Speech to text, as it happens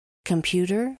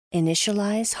Computer,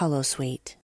 initialize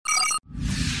holosuite.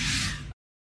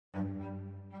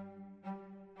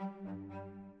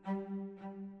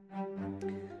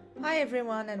 Hi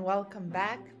everyone and welcome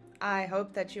back. I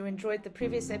hope that you enjoyed the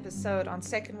previous episode on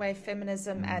Second Wave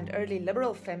Feminism and early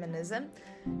liberal feminism.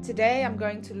 Today I'm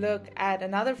going to look at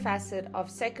another facet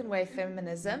of Second Wave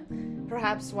Feminism,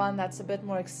 perhaps one that's a bit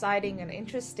more exciting and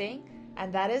interesting,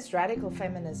 and that is radical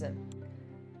feminism.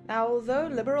 Now, although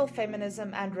liberal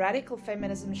feminism and radical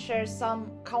feminism share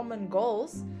some common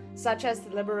goals, such as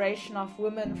the liberation of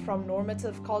women from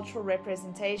normative cultural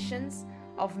representations,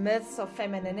 of myths of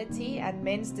femininity and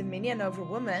men's dominion over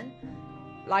women,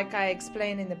 like I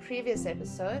explained in the previous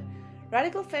episode,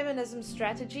 radical feminism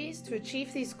strategies to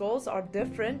achieve these goals are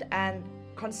different and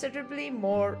considerably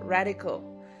more radical.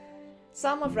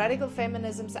 Some of radical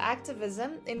feminism's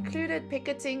activism included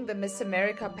picketing the Miss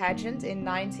America pageant in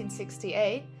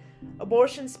 1968,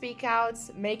 abortion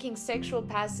speakouts, making sexual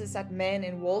passes at men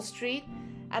in Wall Street,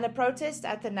 and a protest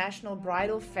at the National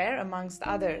Bridal Fair, amongst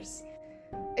others.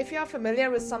 If you are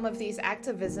familiar with some of these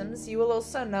activisms, you will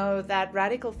also know that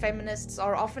radical feminists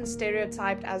are often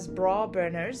stereotyped as bra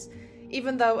burners,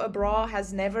 even though a bra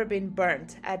has never been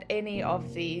burnt at any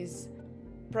of these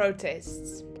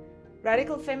protests.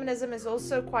 Radical feminism is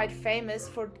also quite famous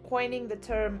for coining the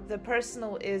term "the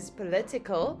personal is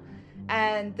political,"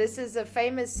 and this is a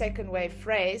famous second wave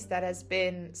phrase that has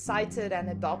been cited and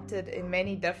adopted in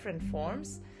many different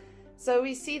forms. So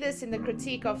we see this in the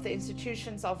critique of the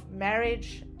institutions of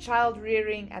marriage, child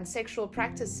rearing, and sexual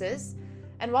practices.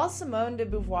 And while Simone de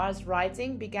Beauvoir's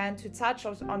writing began to touch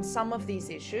on some of these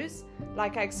issues,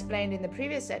 like I explained in the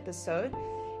previous episode,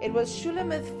 it was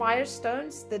Shulamith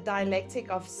Firestone's The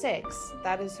Dialectic of Sex,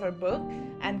 that is her book,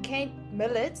 and Kate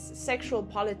Millett's Sexual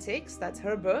Politics, that's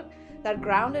her book, that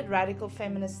grounded radical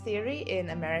feminist theory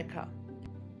in America.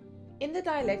 In The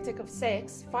Dialectic of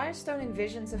Sex, Firestone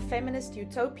envisions a feminist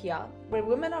utopia where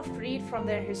women are freed from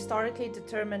their historically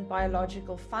determined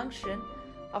biological function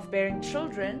of bearing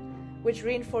children, which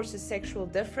reinforces sexual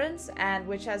difference and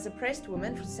which has oppressed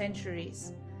women for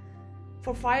centuries.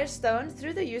 For Firestone,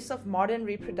 through the use of modern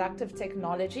reproductive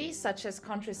technology such as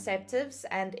contraceptives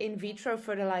and in vitro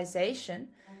fertilization,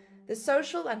 the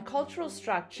social and cultural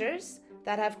structures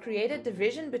that have created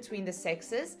division between the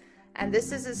sexes, and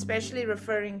this is especially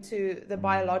referring to the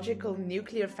biological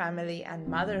nuclear family and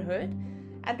motherhood,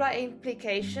 and by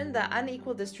implication the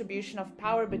unequal distribution of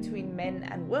power between men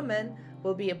and women,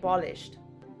 will be abolished.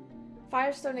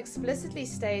 Firestone explicitly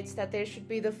states that there should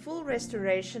be the full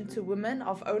restoration to women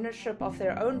of ownership of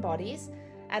their own bodies,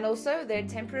 and also their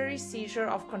temporary seizure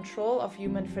of control of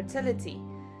human fertility,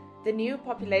 the new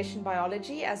population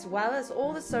biology, as well as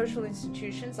all the social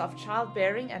institutions of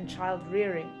childbearing and child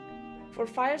rearing. For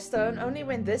Firestone, only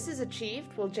when this is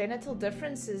achieved will genital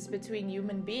differences between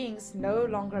human beings no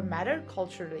longer matter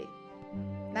culturally.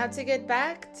 Now, to get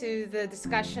back to the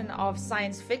discussion of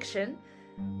science fiction,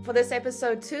 for this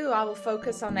episode too, I will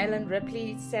focus on Ellen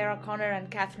Ripley, Sarah Connor,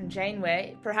 and Kathryn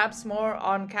Janeway, perhaps more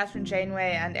on Kathryn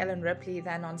Janeway and Ellen Ripley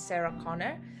than on Sarah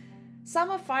Connor.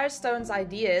 Some of Firestone's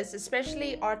ideas,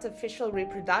 especially artificial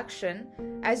reproduction,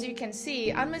 as you can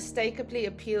see, unmistakably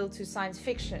appeal to science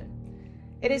fiction.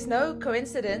 It is no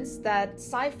coincidence that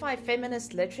sci-fi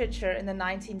feminist literature in the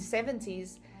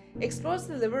 1970s explores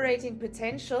the liberating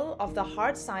potential of the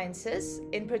hard sciences,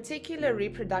 in particular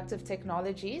reproductive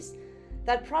technologies,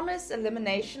 that promise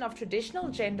elimination of traditional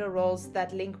gender roles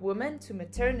that link women to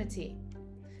maternity.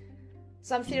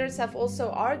 Some theorists have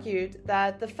also argued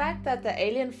that the fact that the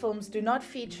alien films do not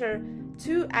feature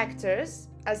two actors,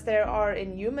 as there are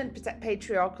in human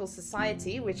patriarchal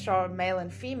society, which are male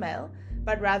and female,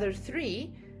 but rather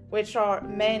three, which are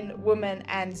men, women,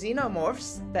 and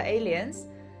xenomorphs, the aliens,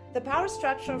 the power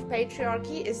structure of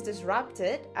patriarchy is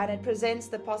disrupted, and it presents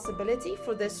the possibility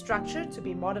for this structure to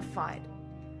be modified.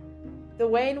 The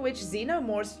way in which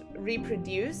xenomorphs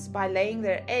reproduce by laying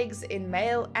their eggs in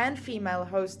male and female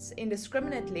hosts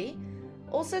indiscriminately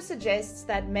also suggests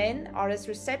that men are as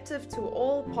receptive to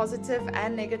all positive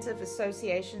and negative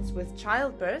associations with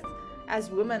childbirth as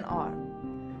women are.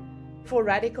 For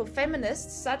radical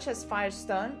feminists such as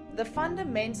Firestone, the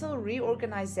fundamental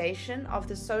reorganization of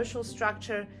the social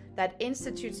structure that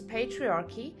institutes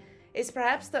patriarchy is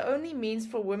perhaps the only means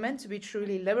for women to be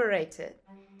truly liberated.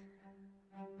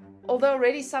 Although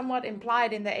already somewhat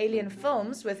implied in the alien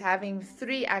films with having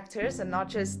three actors and not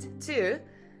just two,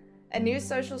 a new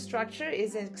social structure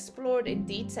is explored in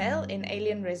detail in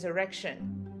Alien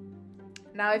Resurrection.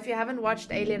 Now, if you haven't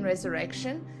watched Alien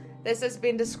Resurrection, this has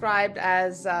been described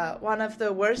as one of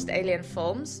the worst alien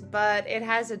films, but it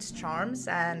has its charms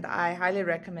and I highly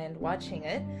recommend watching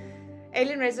it.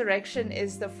 Alien Resurrection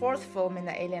is the fourth film in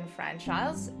the Alien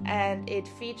franchise, and it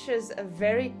features a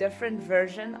very different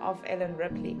version of Ellen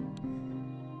Ripley.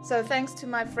 So thanks to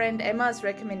my friend Emma's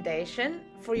recommendation,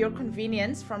 for your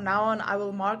convenience, from now on I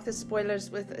will mark the spoilers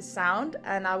with a sound,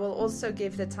 and I will also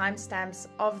give the timestamps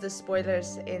of the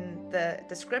spoilers in the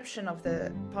description of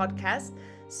the podcast.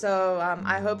 So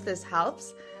I hope this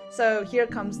helps. So here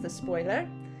comes the spoiler.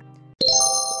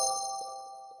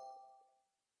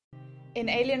 In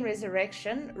Alien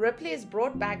Resurrection, Ripley is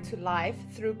brought back to life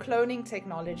through cloning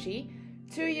technology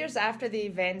 2 years after the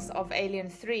events of Alien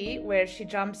 3, where she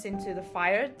jumps into the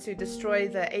fire to destroy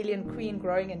the alien queen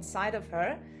growing inside of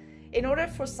her, in order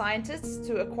for scientists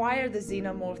to acquire the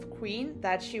xenomorph queen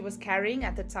that she was carrying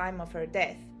at the time of her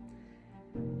death.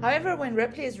 However, when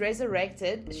Ripley is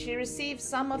resurrected, she receives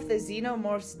some of the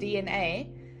xenomorph's DNA,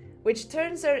 which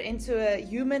turns her into a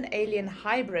human-alien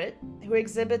hybrid who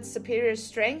exhibits superior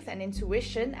strength and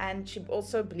intuition, and she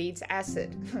also bleeds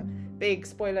acid. Big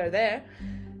spoiler there.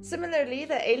 Similarly,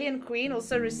 the alien queen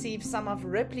also receives some of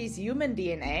Ripley's human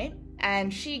DNA,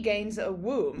 and she gains a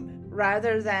womb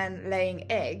rather than laying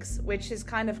eggs, which is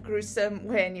kind of gruesome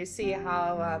when you see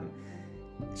how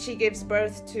she gives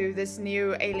birth to this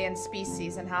new alien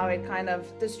species and how it kind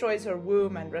of destroys her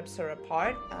womb and rips her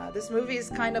apart. This movie is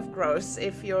kind of gross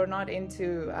if you're not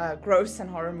into gross and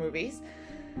horror movies.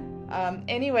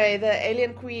 Anyway, the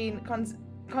alien queen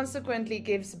consequently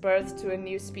gives birth to a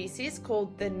new species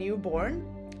called the newborn,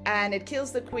 and it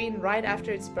kills the queen right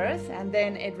after its birth, and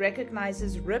then it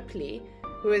recognizes Ripley,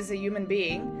 who is a human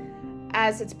being,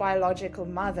 as its biological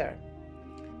mother.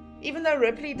 Even though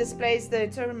Ripley displays the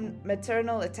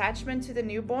maternal attachment to the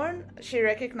newborn, she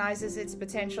recognizes its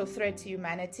potential threat to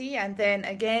humanity, and then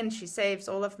again she saves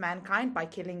all of mankind by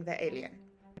killing the alien.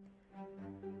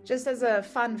 Just as a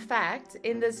fun fact,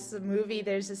 in this movie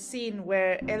there's a scene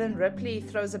where Ellen Ripley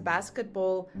throws a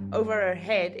basketball over her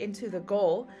head into the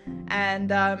goal,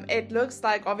 and it looks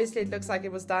like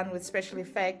it was done with special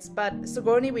effects, but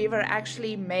Sigourney Weaver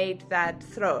actually made that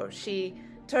throw. She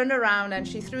turned around and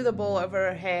she threw the ball over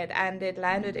her head and it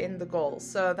landed in the goal.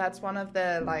 So that's one of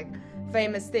the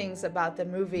famous things about the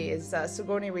movie is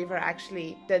Sigourney Weaver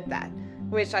actually did that,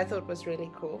 which I thought was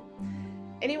really cool.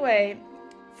 Anyway,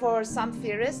 for some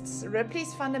theorists,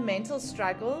 Ripley's fundamental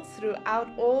struggle throughout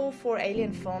all 4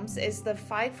 Alien films is the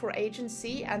fight for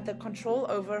agency and the control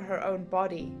over her own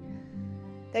body.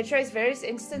 They trace various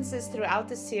instances throughout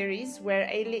the series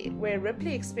where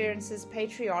Ripley experiences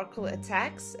patriarchal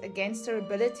attacks against her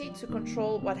ability to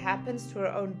control what happens to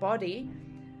her own body,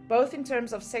 both in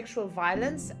terms of sexual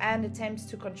violence and attempts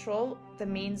to control the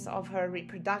means of her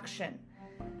reproduction,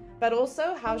 but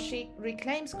also how she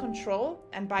reclaims control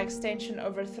and by extension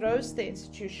overthrows the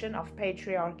institution of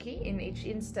patriarchy in each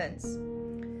instance.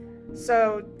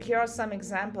 So here are some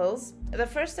examples. The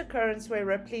first occurrence where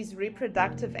Ripley's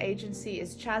reproductive agency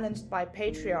is challenged by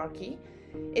patriarchy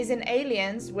is in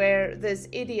Aliens, where this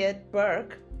idiot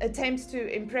Burke attempts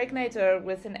to impregnate her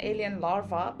with an alien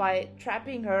larva by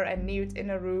trapping her and Newt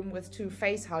in a room with 2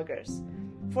 facehuggers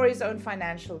for his own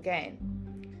financial gain.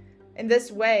 In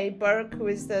this way, Burke, who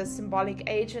is the symbolic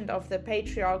agent of the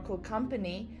patriarchal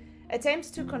company,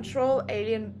 attempts to control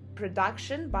alien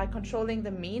production by controlling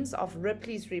the means of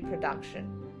Ripley's reproduction.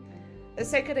 The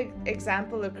second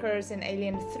example occurs in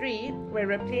Alien 3, where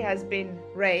Ripley has been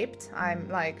raped,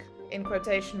 in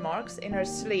quotation marks, in her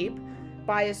sleep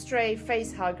by a stray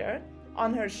facehugger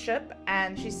on her ship,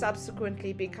 and she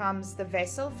subsequently becomes the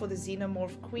vessel for the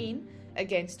xenomorph queen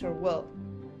against her will.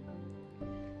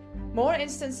 More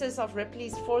instances of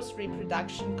Ripley's forced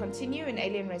reproduction continue in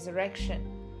Alien Resurrection.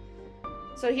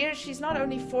 So here she's not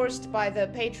only forced by the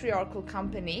patriarchal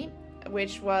company,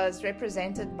 which was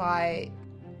represented by,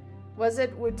 was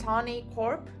it Wutani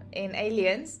Corp in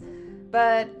Aliens,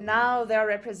 but now they're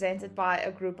represented by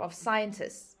a group of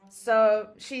scientists. So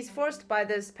she's forced by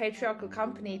this patriarchal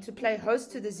company to play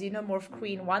host to the xenomorph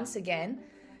queen once again,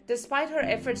 despite her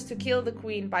efforts to kill the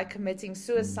queen by committing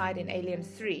suicide in Alien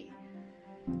 3.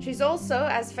 She's also,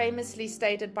 as famously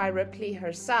stated by Ripley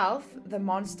herself, the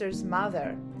monster's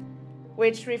mother,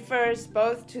 which refers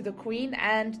both to the queen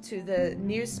and to the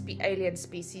new alien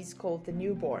species called the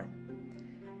newborn.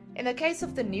 In the case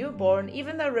of the newborn,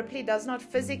 even though Ripley does not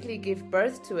physically give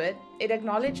birth to it, it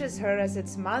acknowledges her as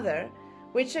its mother,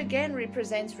 which again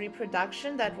represents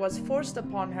reproduction that was forced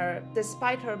upon her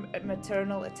despite her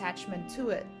maternal attachment to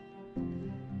it.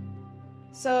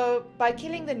 So, by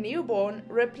killing the newborn,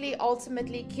 Ripley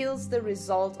ultimately kills the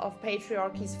result of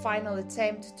patriarchy's final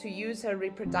attempt to use her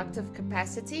reproductive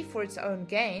capacity for its own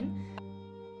gain,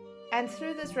 and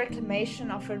through this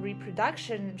reclamation of her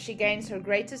reproduction, she gains her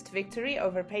greatest victory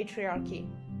over patriarchy.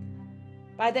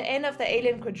 By the end of the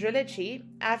Alien quadrilogy,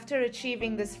 after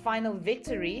achieving this final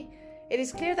victory, it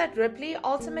is clear that Ripley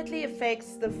ultimately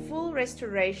effects the full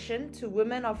restoration to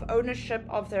women of ownership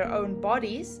of their own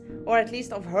bodies, or at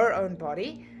least of her own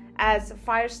body, as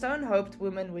Firestone hoped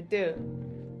women would do.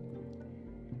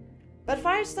 But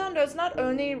Firestone does not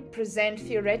only present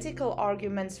theoretical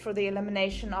arguments for the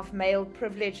elimination of male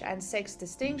privilege and sex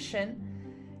distinction,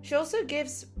 she also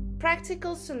gives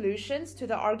practical solutions to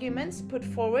the arguments put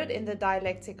forward in the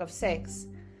dialectic of sex.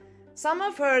 Some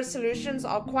of her solutions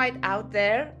are quite out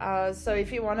there, so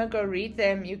if you want to go read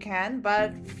them, you can,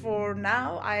 but for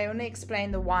now, I only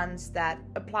explain the ones that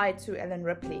apply to Ellen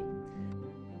Ripley.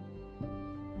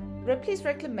 Ripley's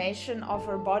reclamation of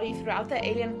her body throughout the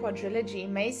Alien quadrilogy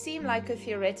may seem like a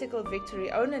theoretical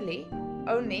victory only,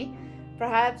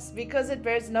 perhaps because it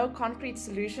bears no concrete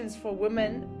solutions for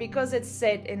women because it's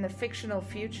set in the fictional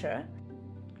future.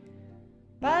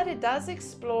 But it does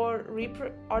explore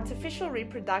artificial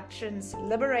reproduction's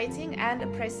liberating and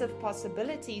oppressive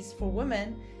possibilities for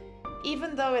women,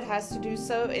 even though it has to do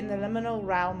so in the liminal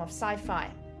realm of sci-fi.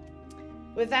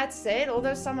 With that said,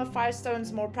 although some of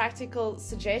Firestone's more practical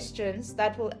suggestions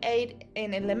that will aid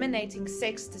in eliminating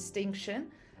sex distinction,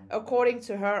 according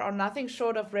to her, are nothing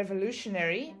short of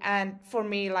revolutionary, and for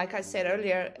me, like I said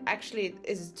earlier, actually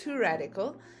is too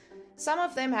radical, some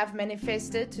of them have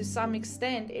manifested to some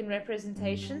extent in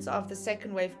representations of the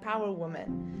second wave power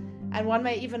woman. And one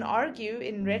may even argue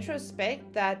in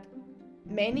retrospect that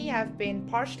many have been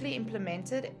partially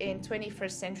implemented in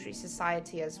 21st century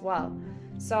society as well.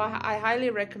 So I highly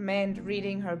recommend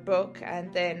reading her book,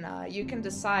 and then you can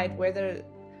decide whether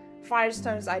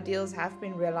Firestone's ideals have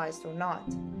been realized or not.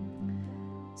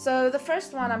 So the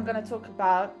first one I'm going to talk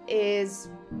about is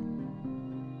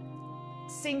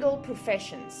single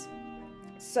professions.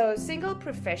 So single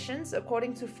professions,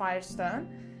 according to Firestone,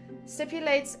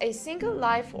 stipulates a single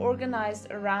life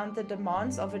organized around the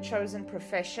demands of a chosen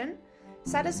profession,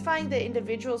 satisfying the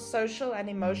individual's social and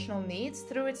emotional needs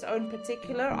through its own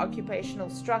particular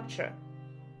occupational structure.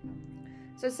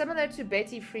 So similar to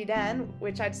Betty Friedan,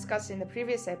 which I discussed in the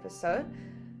previous episode,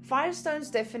 Firestone's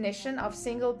definition of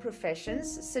single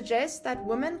professions suggests that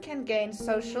women can gain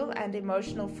social and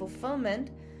emotional fulfillment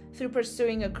through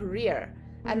pursuing a career,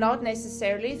 and not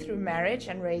necessarily through marriage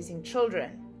and raising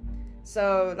children.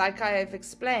 So, like I have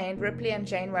explained, Ripley and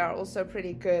Janeway are also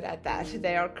pretty good at that.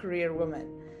 They are career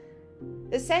women.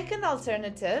 The second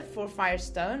alternative for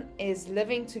Firestone is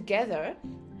living together,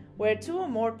 where two or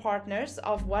more partners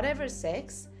of whatever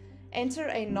sex enter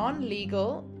a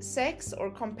non-legal sex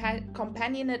or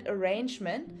companionate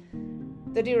arrangement,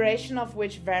 the duration of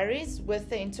which varies with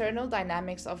the internal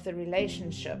dynamics of the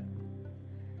relationship.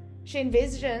 She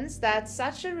envisions that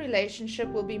such a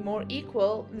relationship will be more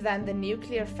equal than the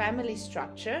nuclear family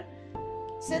structure,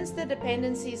 since the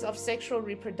dependencies of sexual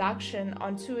reproduction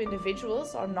on two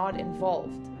individuals are not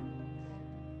involved.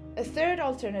 A third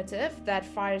alternative that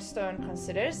Firestone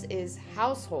considers is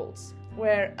households,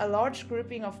 where a large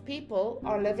grouping of people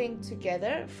are living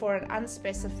together for an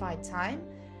unspecified time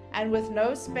and with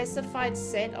no specified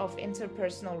set of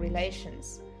interpersonal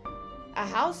relations. A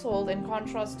household, in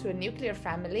contrast to a nuclear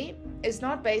family, is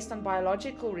not based on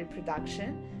biological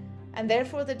reproduction, and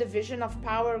therefore the division of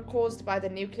power caused by the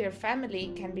nuclear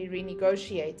family can be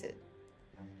renegotiated.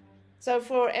 So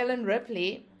for Ellen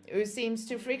Ripley, who seems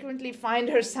to frequently find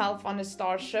herself on a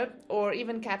starship, or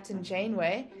even Kathryn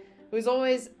Janeway, who's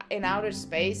always in outer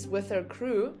space with her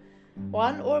crew,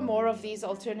 one or more of these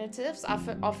alternatives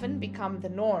often become the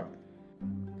norm.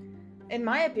 In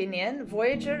my opinion,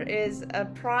 Voyager is a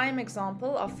prime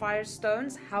example of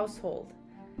Firestone's household.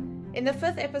 In the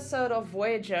 5th episode of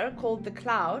Voyager, called The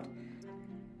Cloud,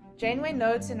 Janeway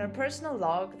notes in her personal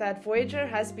log that Voyager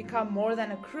has become more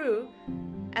than a crew,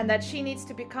 and that she needs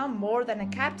to become more than a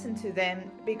captain to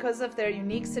them because of their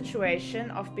unique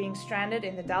situation of being stranded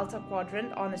in the Delta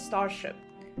Quadrant on a starship.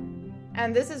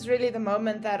 And this is really the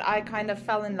moment that I kind of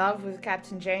fell in love with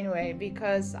Kathryn Janeway,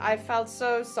 because I felt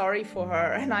so sorry for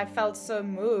her and I felt so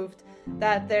moved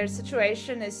that their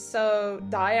situation is so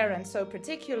dire and so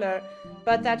particular,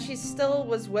 but that she still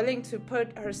was willing to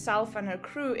put herself and her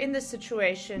crew in this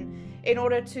situation in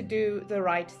order to do the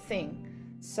right thing.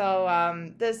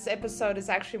 So this episode is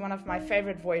actually one of my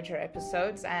favorite Voyager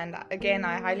episodes, and again,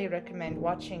 I highly recommend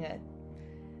watching it.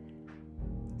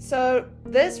 So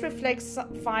this reflects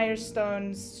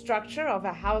Firestone's structure of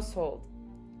a household.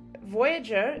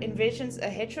 Voyager envisions a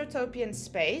heterotopian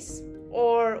space,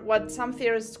 or what some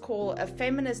theorists call a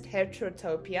feminist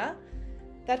heterotopia,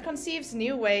 that conceives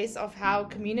new ways of how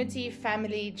community,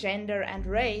 family, gender, and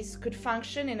race could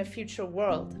function in a future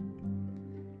world.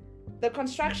 The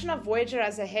construction of Voyager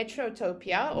as a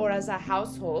heterotopia, or as a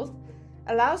household,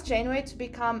 allows Janeway to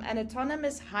become an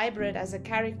autonomous hybrid as a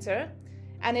character,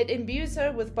 and it imbues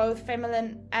her with both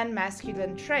feminine and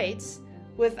masculine traits,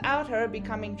 without her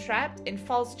becoming trapped in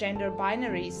false gender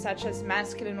binaries such as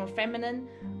masculine or feminine,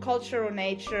 culture or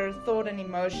nature, thought and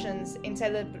emotions,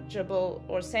 intelligible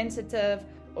or sensitive,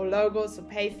 or logos or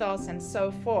pathos, and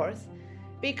so forth,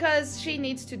 because she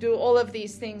needs to do all of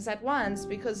these things at once,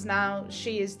 because now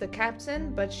she is the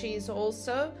captain, but she is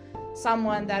also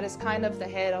someone that is kind of the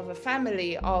head of a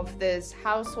family of this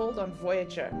household on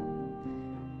Voyager.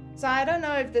 So I don't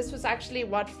know if this was actually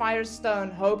what Firestone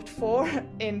hoped for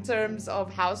in terms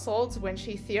of households when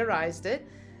she theorized it,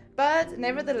 but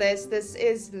nevertheless, this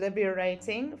is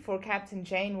liberating for Captain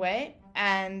Janeway,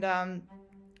 and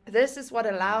this is what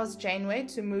allows Janeway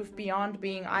to move beyond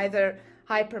being either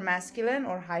hyper-masculine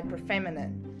or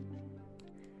hyper-feminine.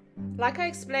 Like I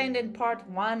explained in part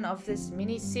 1 of this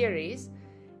mini-series,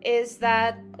 is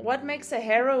that what makes a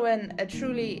heroine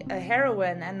truly a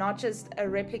heroine and not just a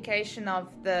replication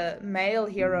of the male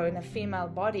hero in a female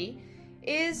body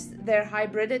is their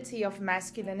hybridity of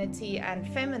masculinity and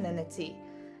femininity,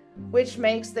 which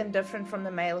makes them different from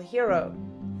the male hero.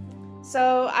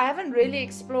 So I haven't really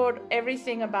explored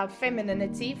everything about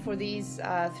femininity for these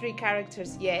 3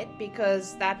 characters yet,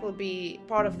 because that will be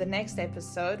part of the next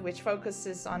episode, which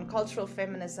focuses on cultural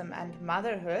feminism and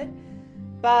motherhood.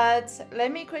 But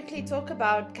let me quickly talk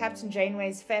about Captain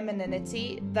Janeway's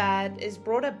femininity that is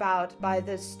brought about by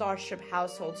the starship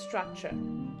household structure.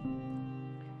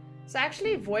 So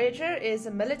actually, Voyager is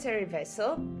a military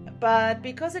vessel, but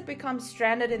because it becomes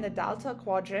stranded in the Delta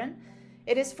Quadrant,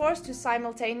 it is forced to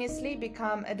simultaneously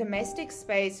become a domestic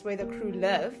space where the crew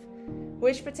live,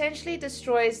 which potentially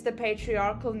destroys the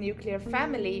patriarchal nuclear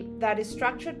family that is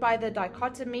structured by the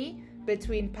dichotomy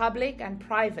between public and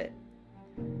private.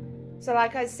 So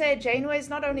like I said, Janeway is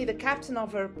not only the captain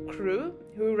of her crew,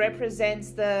 who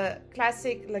represents the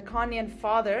classic Lacanian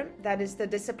father, that is the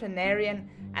disciplinarian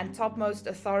and topmost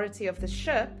authority of the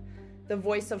ship, the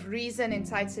voice of reason in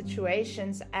tight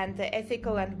situations, and the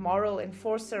ethical and moral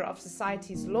enforcer of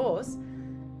society's laws,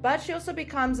 but she also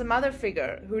becomes a mother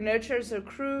figure who nurtures her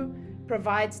crew,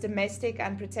 provides domestic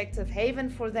and protective haven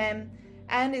for them,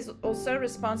 and is also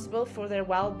responsible for their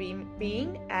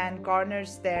well-being and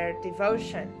garners their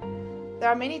devotion. There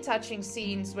are many touching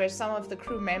scenes where some of the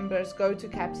crew members go to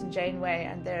Captain Janeway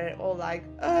and they're all like,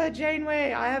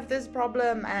 Janeway, I have this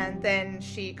problem, and then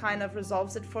she kind of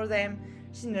resolves it for them.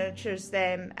 She nurtures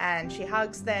them and she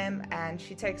hugs them and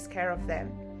she takes care of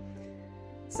them.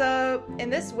 So in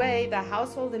this way, the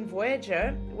household in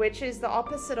Voyager, which is the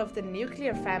opposite of the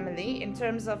nuclear family in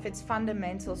terms of its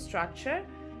fundamental structure,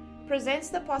 presents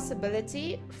the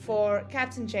possibility for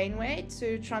Captain Janeway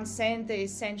to transcend the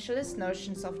essentialist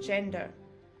notions of gender.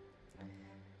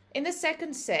 In The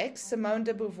Second Sex, Simone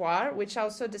de Beauvoir, which I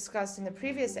also discussed in the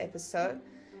previous episode,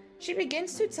 she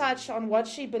begins to touch on what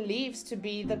she believes to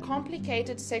be the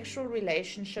complicated sexual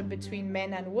relationship between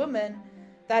men and women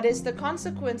that is the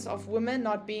consequence of women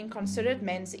not being considered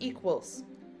men's equals.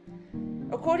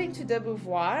 According to de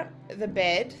Beauvoir, the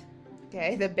bed,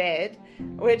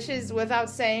 which is without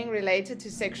saying related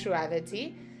to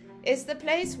sexuality, is the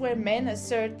place where men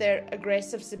assert their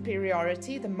aggressive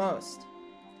superiority the most.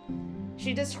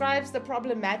 She describes the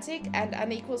problematic and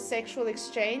unequal sexual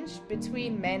exchange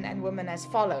between men and women as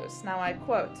follows. Now I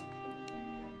quote,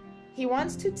 "He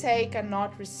wants to take and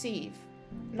not receive,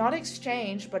 not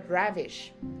exchange but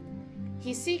ravish.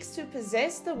 He seeks to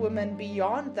possess the woman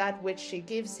beyond that which she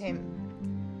gives him.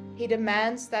 He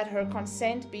demands that her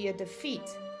consent be a defeat,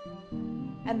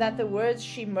 and that the words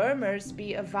she murmurs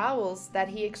be avowals that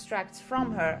he extracts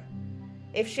from her.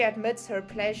 If she admits her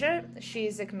pleasure, she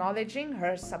is acknowledging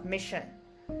her submission."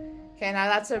 Okay, now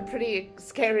that's a pretty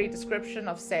scary description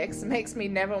of sex. It makes me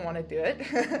never want to do it.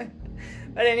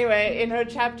 But anyway, in her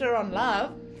chapter on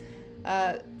love,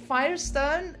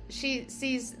 Firestone, she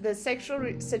sees the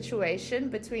sexual situation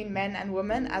between men and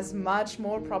women as much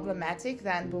more problematic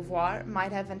than Beauvoir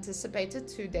might have anticipated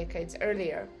 2 decades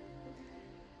earlier.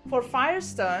 For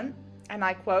Firestone, and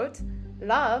I quote,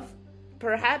 "Love,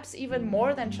 perhaps even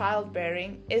more than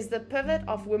childbearing, is the pivot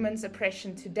of women's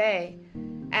oppression today,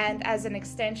 and as an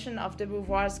extension of de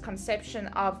Beauvoir's conception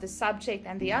of the subject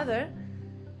and the other,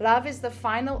 love is the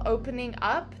final opening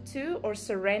up to or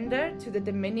surrender to the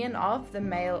dominion of the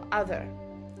male other."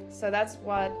 So that's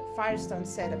what Firestone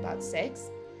said about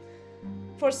sex.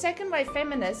 For Second Wave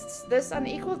Feminists, this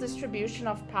unequal distribution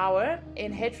of power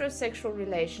in heterosexual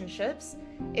relationships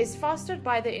is fostered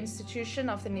by the institution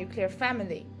of the nuclear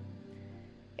family.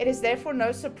 It is therefore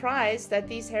no surprise that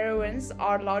these heroines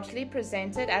are largely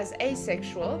presented as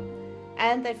asexual,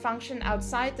 and they function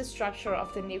outside the structure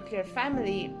of the nuclear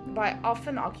family by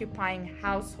often occupying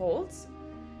households,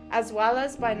 as well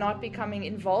as by not becoming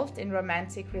involved in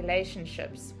romantic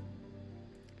relationships.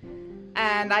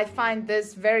 And I find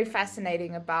this very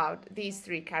fascinating about these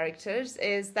three characters,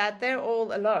 is that they're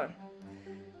all alone.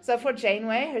 So for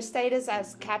Janeway, her status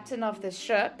as captain of the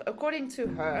ship, according to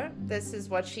her, this is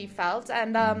what she felt.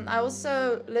 And I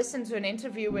also listened to an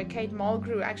interview where Kate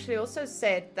Mulgrew actually also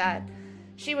said that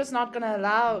she was not going to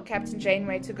allow Captain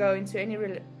Janeway to go into any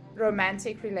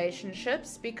romantic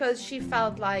relationships because she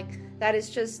felt like that is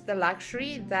just the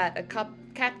luxury that a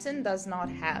captain does not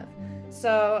have.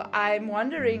 So I'm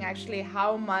wondering actually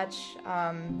how much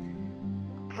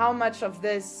of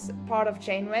this part of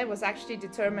Janeway was actually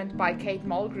determined by Kate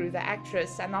Mulgrew, the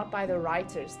actress, and not by the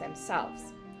writers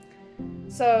themselves.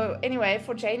 So anyway,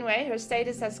 for Janeway, her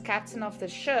status as captain of the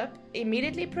ship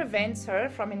immediately prevents her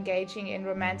from engaging in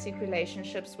romantic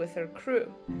relationships with her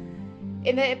crew.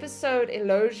 In the episode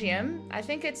Elogium, I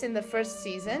think it's in the first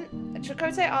season,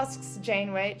 Chakotay asks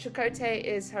Janeway, Chakotay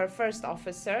is her first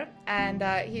officer, and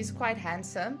he's quite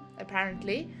handsome,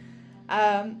 apparently,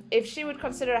 if she would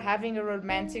consider having a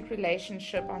romantic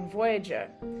relationship on Voyager.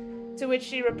 To which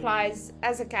she replies,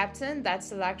 as a captain,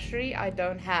 that's a luxury I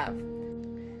don't have.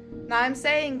 Now I'm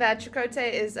saying that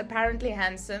Chakotay is apparently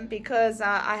handsome because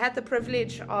I had the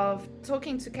privilege of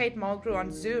talking to Kate Mulgrew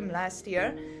on Zoom last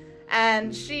year,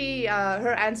 and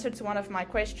her answer to one of my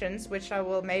questions, which I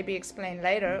will maybe explain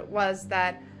later, was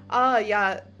that,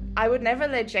 I would never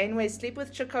let Janeway sleep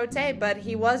with Chakotay, but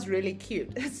he was really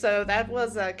cute. So that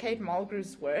was Kate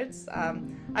Mulgrew's words.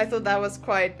 I thought that was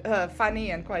quite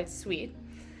funny and quite sweet.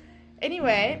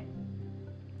 Anyway,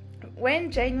 when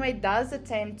Janeway does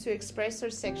attempt to express her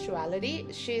sexuality,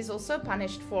 she is also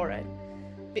punished for it,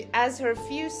 as her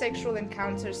few sexual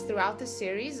encounters throughout the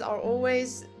series are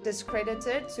always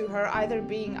discredited to her either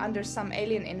being under some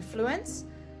alien influence,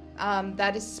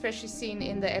 that is especially seen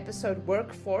in the episode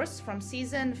Workforce from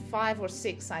season 5 or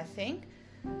 6, I think,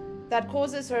 that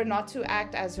causes her not to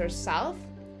act as herself,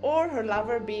 or her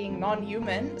lover being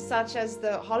non-human, such as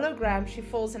the hologram she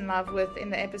falls in love with in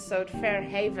the episode Fair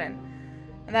Haven.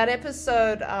 And that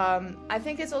episode, I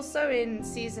think it's also in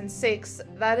season 6.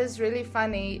 That is really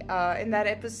funny. In that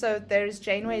episode, there's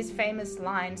Janeway's famous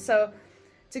line. So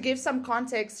to give some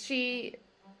context, she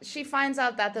finds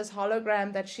out that this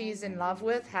hologram that she's in love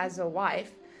with has a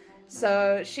wife.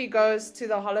 So she goes to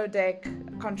the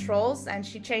holodeck controls and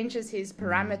she changes his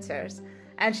parameters.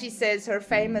 And she says her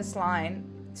famous line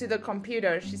to the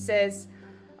computer. She says,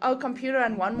 "Oh, computer,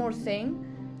 and one more thing.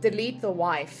 Delete the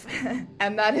wife."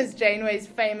 And that is Janeway's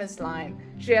famous line.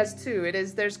 She has two. It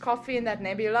is, there's coffee in that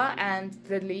nebula, and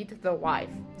delete the wife.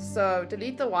 So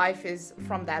delete the wife is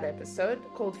from that episode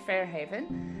called Fair Haven.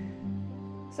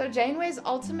 So Janeway's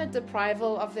ultimate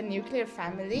deprival of the nuclear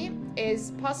family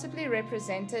is possibly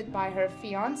represented by her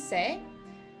fiancé,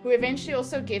 who eventually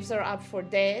also gives her up for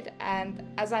dead. And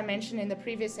as I mentioned in the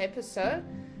previous episode,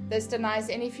 this denies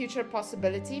any future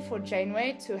possibility for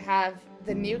Janeway to have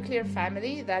the nuclear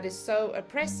family that is so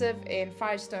oppressive in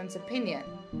Firestone's opinion.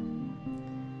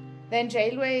 Then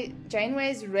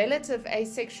Janeway's relative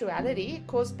asexuality,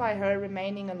 caused by her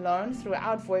remaining alone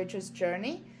throughout Voyager's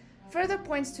journey, further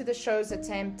points to the show's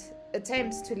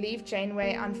attempts to leave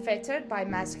Janeway unfettered by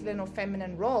masculine or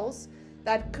feminine roles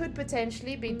that could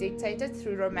potentially be dictated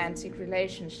through romantic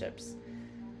relationships.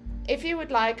 If you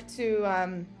would like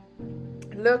to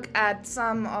look at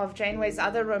some of Janeway's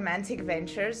other romantic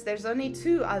ventures, there's only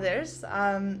two others.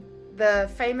 The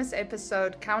famous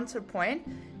episode Counterpoint,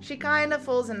 she kind of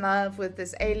falls in love with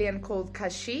this alien called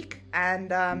Kashyyyk, and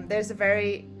there's a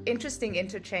very interesting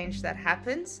interchange that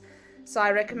happens. So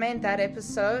I recommend that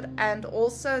episode, and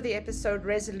also the episode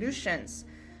Resolutions,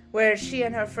 where she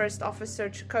and her first officer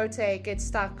Chakotay get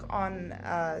stuck on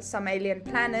some alien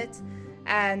planet,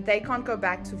 and they can't go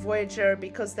back to Voyager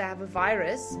because they have a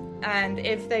virus. And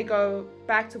if they go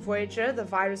back to Voyager, the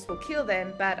virus will kill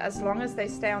them, but as long as they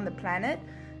stay on the planet,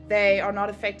 they are not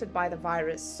affected by the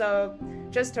virus. So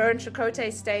just her and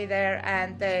Chakotay stay there,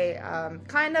 and they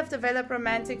kind of develop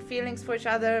romantic feelings for each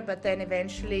other, but then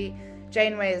eventually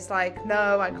Janeway is like,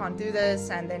 no, I can't do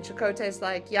this, and then Chakotay is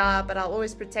like, yeah, but I'll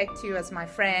always protect you as my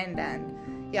friend,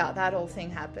 and yeah, that whole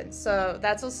thing happens. So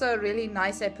that's also a really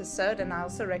nice episode, and I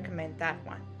also recommend that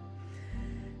one.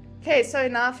 Okay, so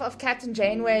enough of Captain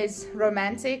Janeway's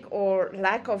romantic or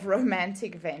lack of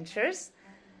romantic ventures.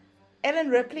 Ellen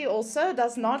Ripley also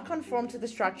does not conform to the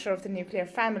structure of the nuclear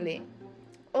family.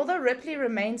 Although Ripley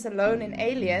remains alone in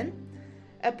Alien,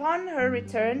 Upon her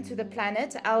return to the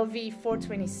planet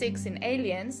LV-426 in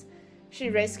Aliens, she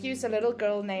rescues a little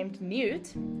girl named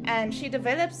Newt, and she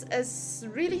develops a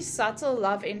really subtle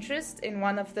love interest in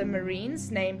one of the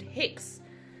Marines named Hicks.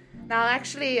 Now,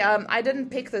 actually, I didn't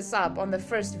pick this up on the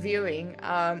first viewing.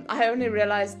 I only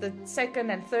realized the second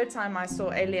and third time I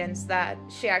saw Aliens that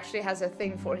she actually has a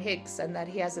thing for Hicks and that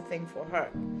he has a thing for her.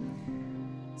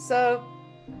 So,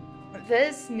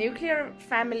 this nuclear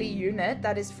family unit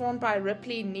that is formed by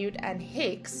Ripley, Newt, and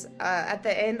Hicks at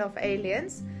the end of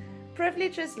Aliens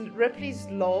privileges Ripley's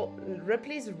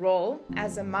role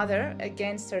as a mother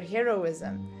against her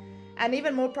heroism. And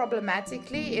even more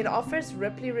problematically, it offers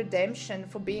Ripley redemption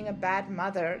for being a bad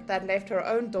mother that left her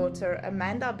own daughter,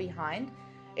 Amanda, behind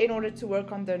in order to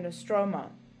work on the Nostromo.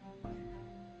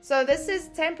 So this is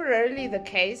temporarily the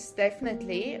case,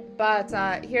 definitely, but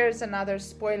here's another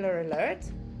spoiler alert.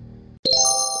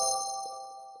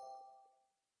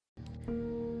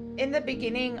 In the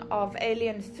beginning of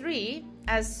Alien 3,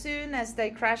 as soon as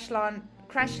they crash land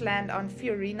on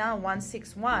Fiorina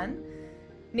 161,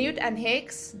 Newt and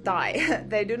Hicks die.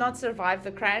 They do not survive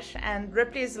the crash, and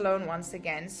Ripley is alone once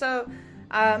again. So,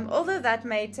 although that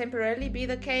may temporarily be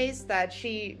the case, that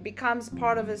she becomes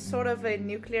part of a sort of a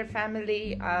nuclear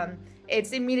family,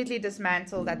 it's immediately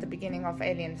dismantled at the beginning of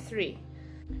Alien 3.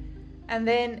 And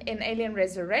then in Alien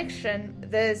Resurrection,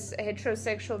 this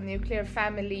heterosexual nuclear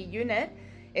family unit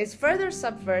is further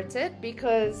subverted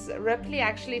because Ripley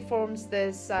actually forms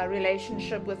this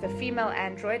relationship with a female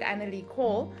android, Annalee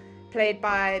Cole, played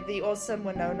by the awesome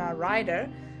Winona Ryder,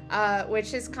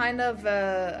 which is kind of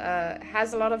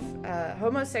has a lot of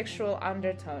homosexual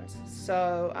undertones.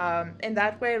 So in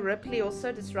that way, Ripley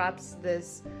also disrupts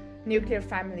this nuclear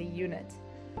family unit.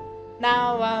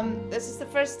 Now, this is the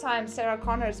first time Sarah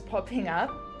Connor is popping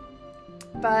up,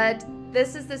 but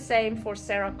this is the same for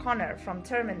Sarah Connor from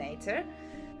Terminator.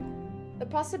 The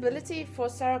possibility for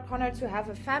Sarah Connor to have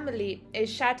a family is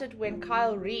shattered when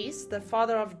Kyle Reese, the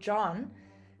father of John,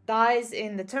 dies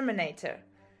in the Terminator.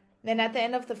 Then at the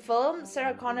end of the film,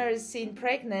 Sarah Connor is seen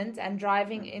pregnant and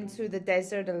driving into the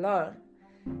desert alone.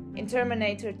 In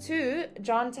Terminator 2,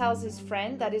 John tells his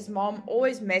friend that his mom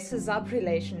always messes up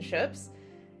relationships,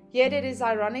 yet it is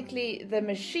ironically the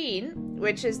machine,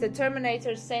 which is the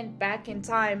Terminator sent back in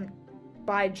time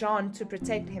by John to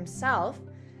protect himself,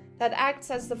 that acts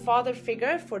as the father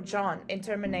figure for John in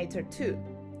Terminator 2.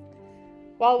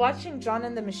 While watching John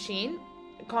and the Machine,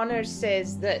 Connor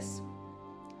says this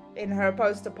in her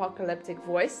post-apocalyptic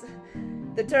voice: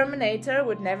 "The Terminator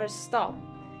would never stop.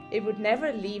 It would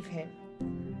never leave him.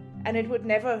 And it would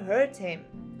never hurt him,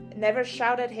 never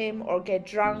shout at him or get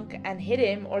drunk and hit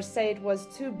him or say it was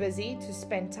too busy to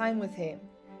spend time with him.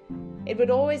 It would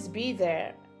always be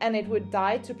there, and it would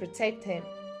die to protect him.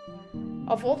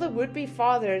 Of all the would-be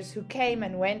fathers who came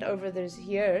and went over those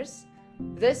years,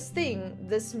 this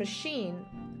machine,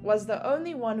 was the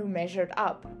only one who measured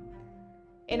up.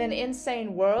 In an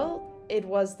insane world, it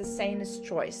was the sanest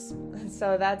choice."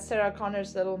 So that's Sarah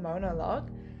Connor's little monologue.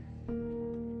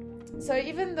 So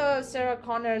even though Sarah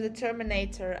Connor, the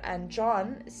Terminator, and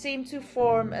John seem to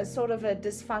form a sort of a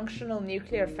dysfunctional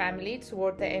nuclear family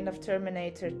toward the end of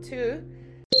Terminator 2,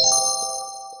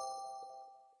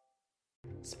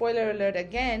 spoiler alert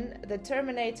again, the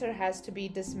Terminator has to be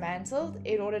dismantled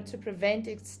in order to prevent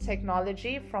its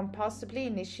technology from possibly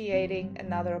initiating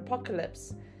another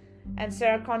apocalypse. And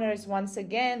Sarah Connor is once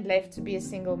again left to be a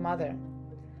single mother.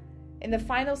 In the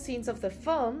final scenes of the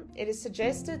film, it is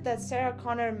suggested that Sarah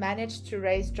Connor managed to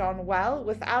raise John well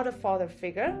without a father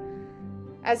figure,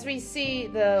 as we see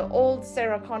the old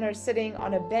Sarah Connor sitting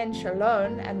on a bench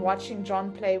alone and watching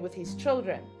John play with his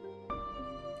children.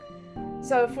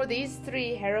 So for these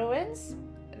three heroines,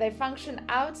 they function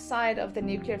outside of the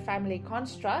nuclear family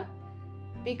construct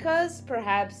because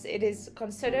perhaps it is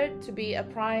considered to be a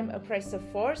prime oppressive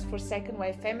force for second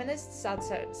wave feminists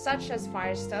such as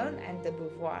Firestone and de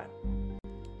Beauvoir.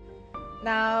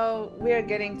 Now we're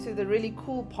getting to the really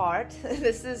cool part.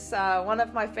 This is one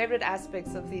of my favorite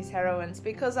aspects of these heroines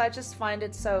because I just find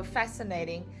it so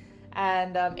fascinating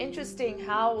and interesting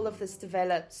how all of this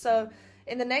developed. So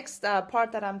in the next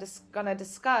part that I'm just going to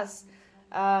discuss,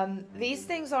 these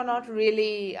things are not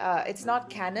really, it's not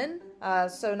canon.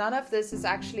 So none of this is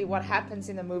actually what happens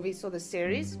in the movies or the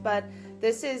series, but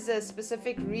this is a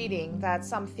specific reading that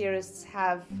some theorists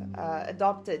have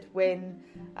adopted when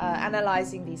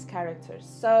analyzing these characters.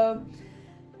 So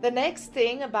the next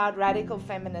thing about radical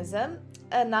feminism,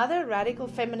 another radical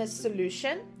feminist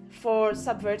solution for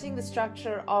subverting the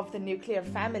structure of the nuclear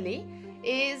family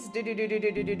is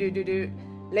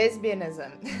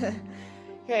lesbianism.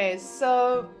 Okay,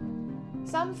 so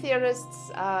some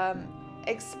theorists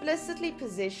explicitly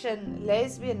position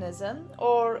lesbianism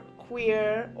or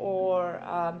queer or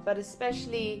but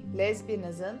especially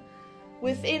lesbianism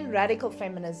within radical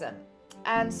feminism.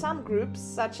 And some groups,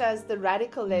 such as the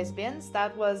Radical Lesbians,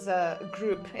 that was a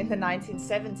group in the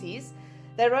 1970s,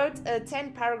 they wrote a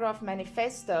 10-paragraph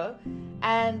manifesto,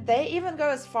 and they even go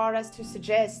as far as to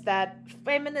suggest that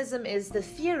feminism is the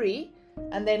theory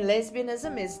and then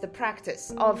lesbianism is the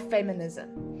practice of feminism.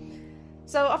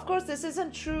 So, of course, this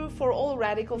isn't true for all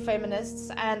radical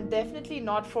feminists and definitely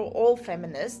not for all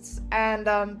feminists.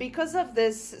 And because of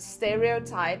this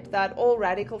stereotype that all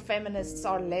radical feminists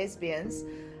are lesbians,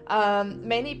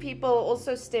 many people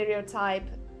also stereotype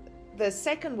the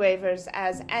second wavers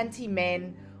as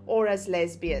anti-men or as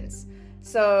lesbians.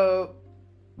 So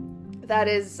that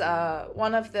is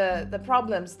one of the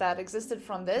problems that existed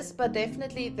from this, but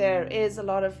definitely there is a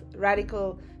lot of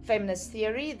radical feminist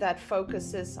theory that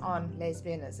focuses on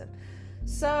lesbianism.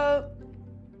 So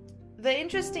the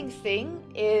interesting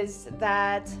thing is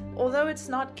that although it's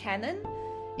not canon,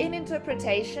 in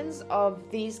interpretations of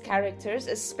these characters,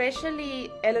 especially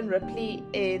Ellen Ripley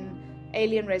in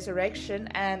Alien Resurrection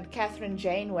and Kathryn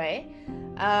Janeway,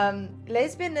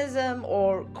 lesbianism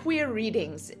or queer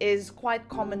readings is quite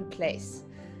commonplace.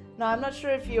 Now, I'm not sure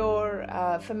if you're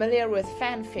familiar with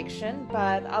fan fiction,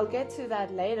 but I'll get to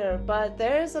that later. But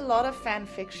there is a lot of fan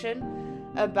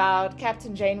fiction about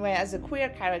Kathryn Janeway as a queer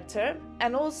character,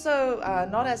 and also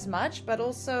not as much, but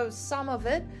also some of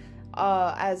it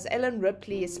as Ellen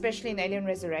Ripley, especially in Alien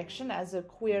Resurrection, as a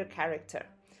queer character.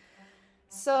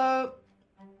 So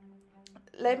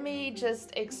let me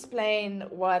just explain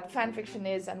what fanfiction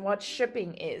is and what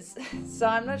shipping is. So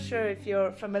I'm not sure if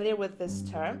you're familiar with this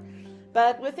term,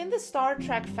 but within the Star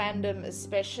Trek fandom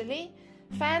especially,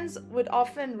 fans would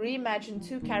often reimagine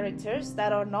two characters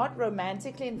that are not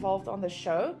romantically involved on the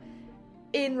show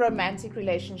in romantic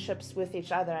relationships with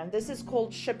each other, and this is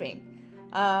called shipping.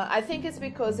 I think it's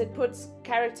because it puts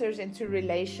characters into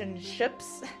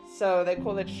relationships, so they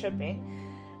call it shipping.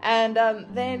 And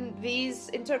then these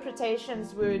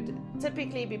interpretations would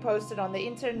typically be posted on the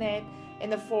internet in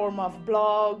the form of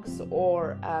blogs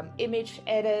or image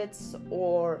edits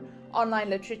or online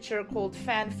literature called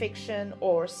fan fiction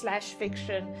or slash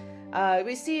fiction.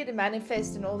 We see it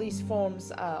manifest in all these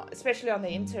forms, especially on the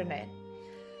internet.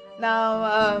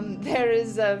 Now, there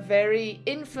is a very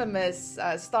infamous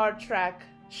Star Trek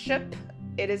ship.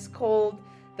 It is called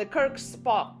the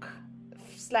Kirk-Spock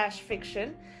slash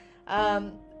fiction.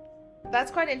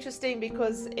 That's quite interesting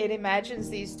because it imagines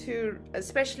these two,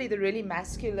 especially the really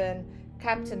masculine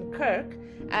Captain Kirk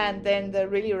and then the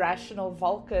really rational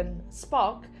Vulcan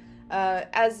Spock,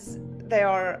 as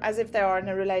if they are in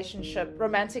a relationship,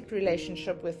 romantic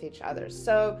relationship with each other.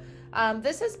 So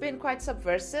this has been quite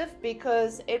subversive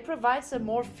because it provides a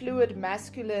more fluid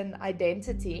masculine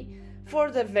identity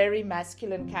for the very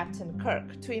masculine Captain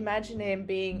Kirk, to imagine him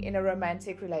being in a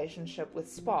romantic relationship with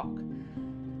Spock.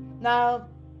 Now,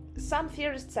 some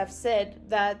theorists have said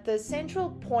that the central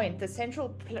point, the central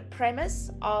premise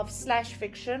of slash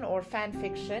fiction or fan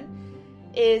fiction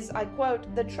is, I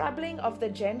quote, the troubling of the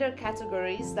gender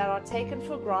categories that are taken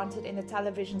for granted in the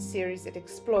television series it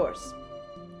explores.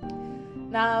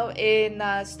 Now, in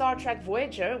Star Trek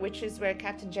Voyager, which is where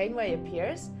Kathryn Janeway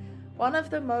appears, one of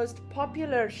the most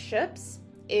popular ships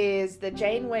is the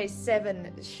Janeway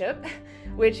 7 ship,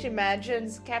 which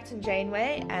imagines Kathryn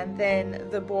Janeway and then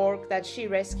the Borg that she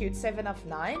rescued, 7 of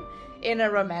 9, in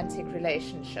a romantic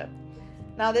relationship.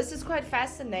 Now, this is quite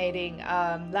fascinating.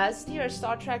 Last year,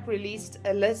 Star Trek released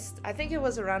a list, I think it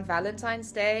was around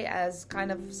Valentine's Day, as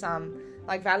kind of some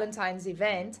like Valentine's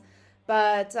event.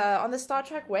 But on the Star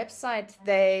Trek website,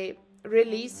 they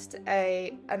released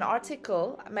an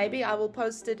article. Maybe I will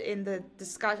post it in the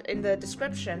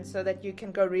description so that you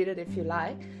can go read it if you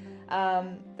like.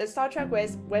 The Star Trek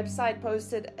website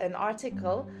posted an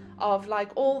article of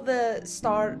like all the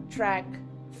Star Trek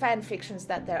fan fictions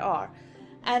that there are.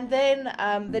 And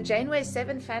then the Janeway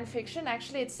 7 fan fiction,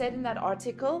 actually it said in that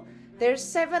article, there's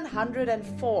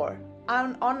 704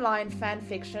 online fan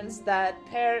fictions that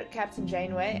pair Kathryn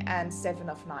Janeway and 7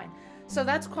 of 9. So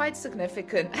that's quite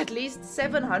significant. At least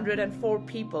 704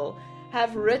 people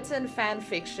have written fan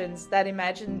fictions that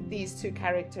imagine these two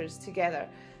characters together.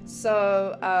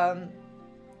 So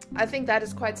I think that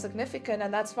is quite significant,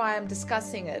 and that's why I'm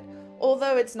discussing it.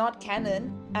 Although it's not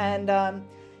canon, and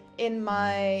in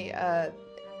my...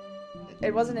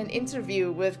 it wasn't an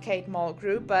interview with Kate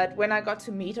Mulgrew, but when I got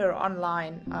to meet her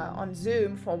online on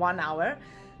Zoom for 1 hour,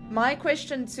 my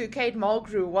question to Kate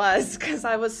Mulgrew was, because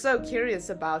I was so curious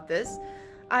about this,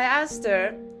 I asked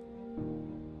her,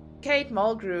 Kate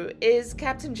Mulgrew, is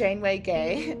Kathryn Janeway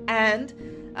gay? And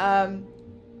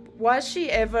Was she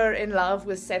ever in love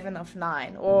with Seven of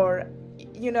Nine? Or,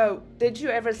 did you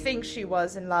ever think she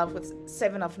was in love with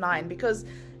Seven of Nine? Because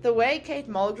the way Kate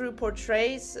Mulgrew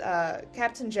portrays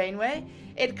Kathryn Janeway,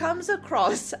 it comes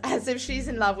across as if she's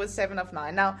in love with Seven of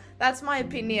Nine. Now, that's my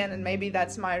opinion, and maybe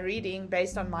that's my reading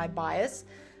based on my bias.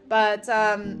 But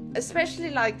especially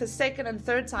like the second and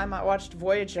third time I watched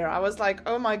Voyager, I was like,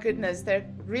 oh my goodness, they're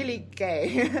really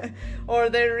gay. Or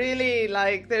they're really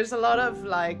like, there's a lot of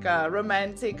like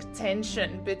romantic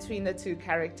tension between the two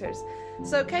characters.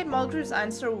 So Kate Mulgrew's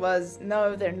answer was,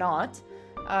 no, they're not.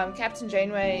 Kathryn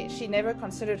Janeway, she never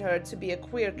considered her to be a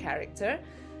queer character.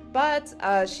 But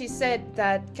she said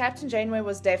that Kathryn Janeway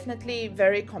was definitely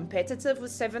very competitive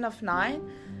with Seven of Nine.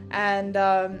 And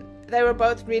they were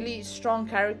both really strong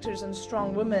characters and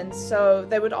strong women, so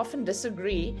they would often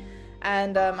disagree.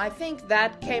 And I think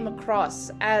that came across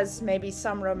as maybe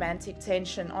some romantic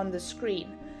tension on the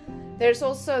screen. There's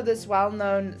also this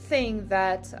well-known thing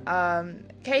that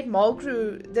Kate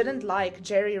Mulgrew didn't like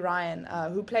Jeri Ryan,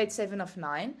 who played Seven of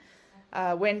Nine,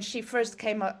 when she first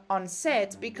came on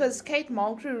set, because Kate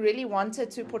Mulgrew really wanted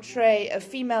to portray a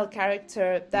female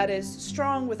character that is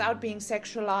strong without being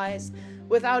sexualized,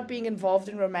 without being involved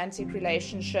in romantic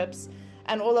relationships,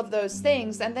 and all of those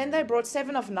things. And then they brought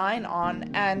Seven of Nine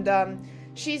on, and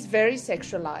she's very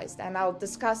sexualized, and I'll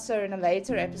discuss her in a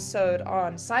later episode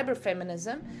on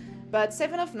cyberfeminism. But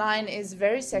Seven of Nine is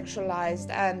very sexualized,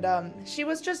 and she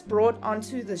was just brought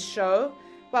onto the show.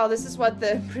 Well, this is what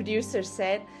the producer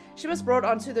said. She was brought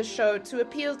onto the show to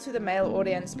appeal to the male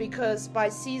audience, because by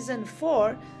season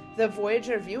 4, the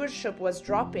Voyager viewership was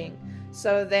dropping.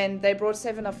 So then they brought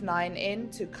Seven of Nine in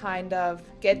to kind of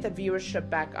get the viewership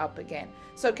back up again.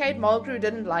 So Kate Mulgrew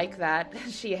didn't like that.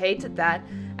 She hated that.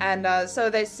 And so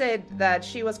they said that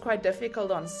she was quite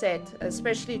difficult on set,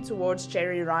 especially towards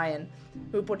Jeri Ryan,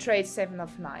 who portrayed Seven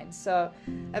of Nine. So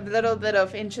a little bit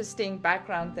of interesting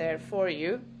background there for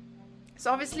you. So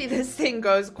obviously this thing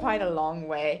goes quite a long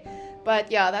way.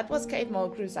 But yeah, that was Kate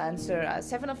Mulgrew's answer.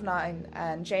 Seven of Nine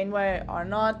and Janeway are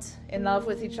not in love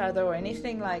with each other or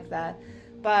anything like that.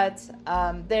 But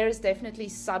there is definitely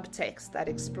subtext that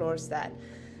explores that.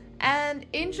 And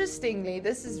interestingly,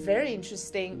 this is very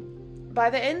interesting, by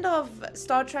the end of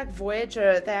Star Trek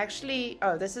Voyager, they actually...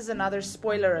 Oh, this is another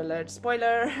spoiler alert.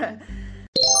 Spoiler!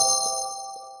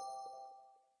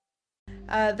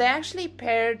 They actually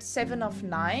paired Seven of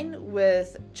Nine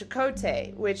with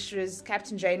Chakotay, which was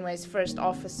Kathryn Janeway's first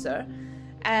officer.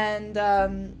 And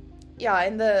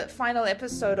in the final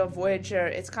episode of Voyager,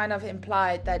 it's kind of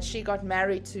implied that she got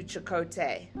married to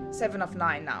Chakotay, Seven of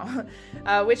Nine now,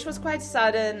 which was quite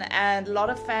sudden, and a lot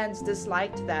of fans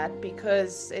disliked that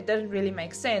because it didn't really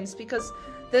make sense, because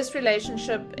this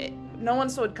relationship, no one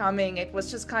saw it coming. It was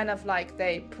just kind of like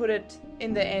they put it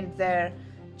in the end there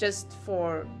just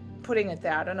for putting it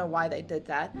there. I don't know why they did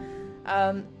that.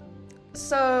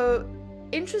 So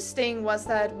interesting was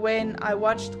that when I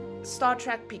watched Star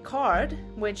Trek Picard,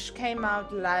 which came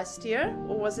out last year,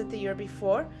 or was it the year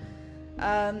before,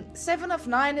 Seven of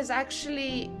Nine is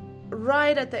actually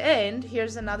right at the end.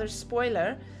 Here's another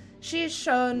spoiler. She is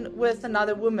shown with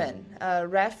another woman,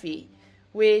 Raffi,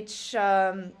 which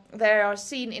they are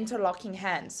seen interlocking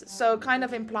hands, so kind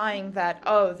of implying that,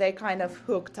 oh, they kind of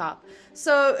hooked up.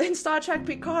 So in Star Trek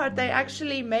Picard, they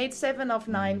actually made Seven of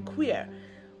Nine queer,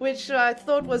 which I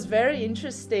thought was very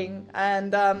interesting,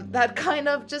 and that kind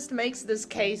of just makes this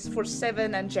case for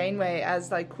Seven and Janeway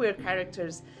as like queer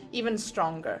characters even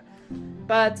stronger.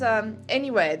 But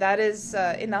anyway, that is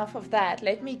enough of that.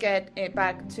 Let me get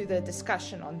back to the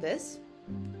discussion on this.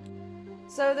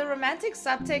 So the romantic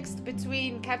subtext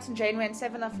between Kathryn Janeway and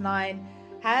Seven of Nine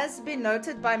has been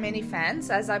noted by many fans,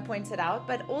 as I pointed out,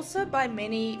 but also by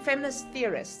many feminist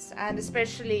theorists, and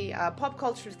especially pop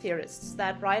culture theorists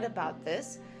that write about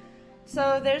this.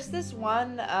 So there's this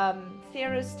one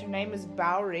theorist, her name is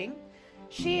Bowring.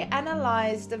 She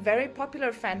analyzed a very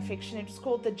popular fanfiction. It's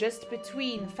called the Just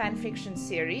Between fanfiction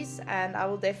series, and I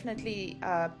will definitely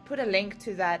put a link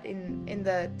to that in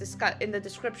the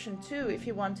description too, if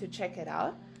you want to check it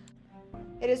out.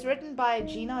 It is written by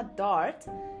Gina Dart,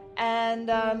 and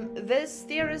this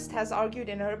theorist has argued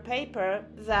in her paper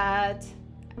that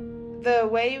the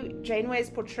way Janeway is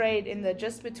portrayed in the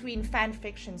Just Between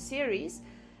fanfiction series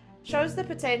shows the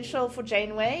potential for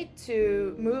Janeway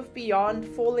to move beyond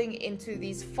falling into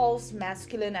these false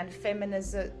masculine and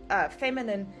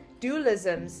feminine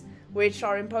dualisms which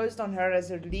are imposed on her as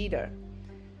her leader.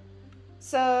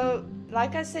 So,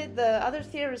 like I said, the other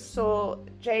theorists saw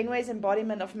Janeway's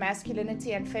embodiment of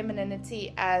masculinity and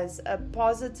femininity as a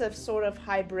positive sort of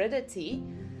hybridity,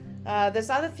 This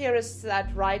other theorist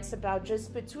that writes about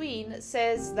Just Between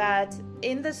says that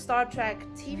in the Star Trek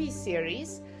TV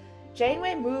series,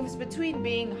 Janeway moves between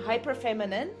being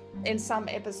hyper-feminine in some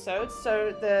episodes.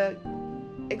 So the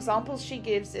examples she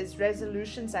gives is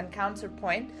Resolutions and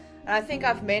Counterpoint. And I think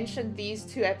I've mentioned these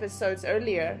two episodes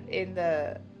earlier in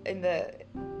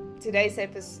today's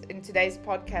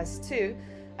podcast too.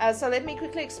 So let me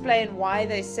quickly explain why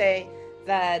they say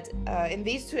that in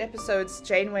these two episodes,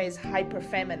 Janeway is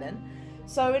hyper-feminine.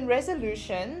 So in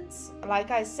Resolutions,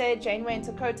 like I said, Janeway and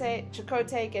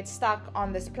Chakotay get stuck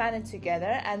on this planet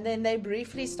together, and then they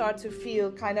briefly start to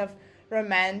feel kind of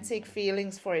romantic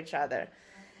feelings for each other.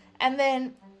 And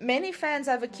then many fans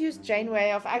have accused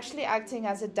Janeway of actually acting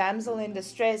as a damsel in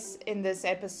distress in this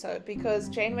episode, because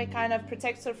Janeway kind of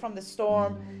protects her from the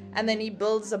storm, and then he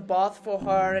builds a bath for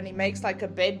her, and he makes like a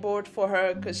bedboard for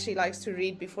her because she likes to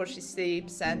read before she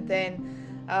sleeps. And then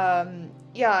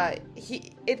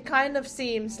it kind of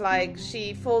seems like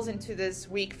she falls into this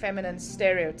weak feminine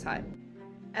stereotype.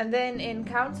 And then in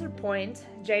Counterpoint,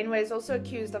 Janeway is also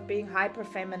accused of being hyper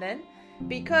feminine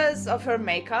because of her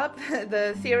makeup.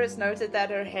 The theorist noted that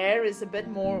her hair is a bit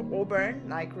more auburn,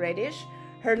 like reddish.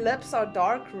 Her lips are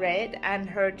dark red, and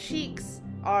her cheeks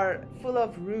are full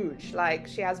of rouge, like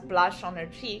she has blush on her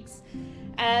cheeks.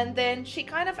 And then she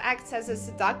kind of acts as a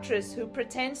seductress who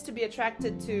pretends to be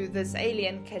attracted to this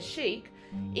alien Kashyyyk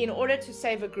in order to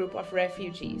save a group of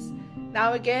refugees.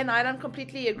 Now again, I don't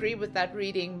completely agree with that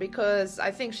reading, because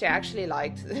I think she actually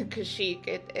liked Kashyyyk.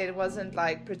 It wasn't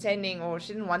like pretending, or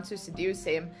she didn't want to seduce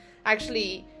him.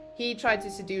 Actually, he tried to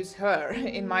seduce her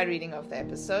in my reading of the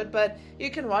episode, but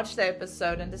you can watch the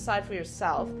episode and decide for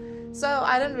yourself. So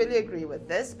I don't really agree with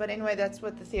this, but anyway, that's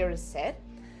what the theorist said.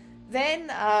 Then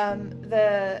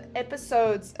the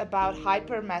episodes about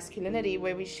hyper-masculinity,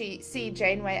 where we see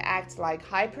Janeway act like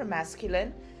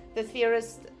hyper-masculine, the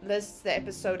theorist lists the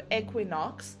episode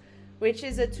Equinox, which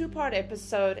is a 2-part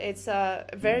episode. It's a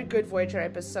very good Voyager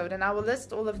episode, and I will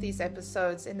list all of these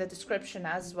episodes in the description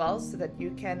as well, so that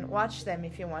you can watch them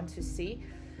if you want to see.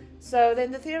 So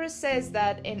then the theorist says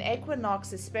that in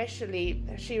Equinox especially,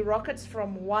 she rockets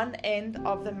from one end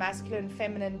of the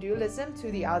masculine-feminine dualism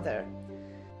to the other.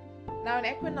 Now in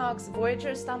Equinox,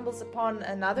 Voyager stumbles upon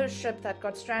another ship that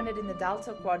got stranded in the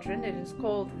Delta Quadrant. It is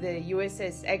called the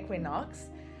USS Equinox.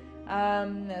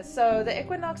 So the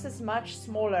Equinox is much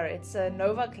smaller. It's a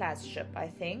Nova-class ship, I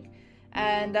think.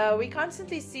 And we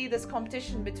constantly see this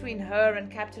competition between her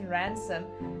and Captain Ransom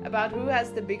about who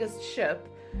has the biggest ship.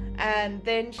 And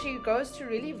then she goes to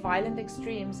really violent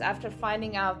extremes after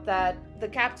finding out that the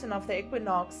captain of the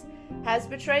Equinox has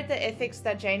betrayed the ethics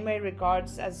that Janeway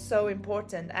regards as so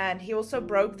important, and he also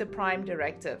broke the Prime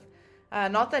Directive.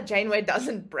 Not that Janeway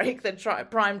doesn't break the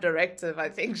Prime Directive. I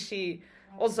think she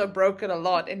also broke it a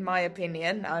lot, in my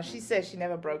opinion. She says she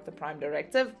never broke the Prime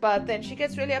Directive, but then she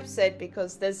gets really upset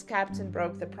because this captain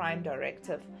broke the Prime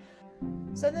Directive.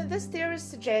 So then this theorist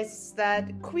suggests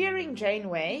that queering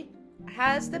Janeway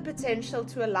has the potential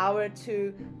to allow her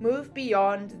to move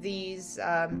beyond these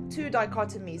two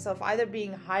dichotomies of either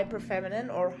being hyper-feminine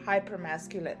or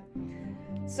hyper-masculine.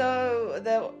 So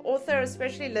the author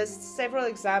especially lists several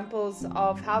examples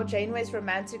of how Janeway's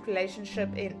romantic relationship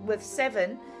with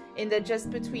Seven in the Just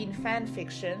Between fan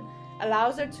fiction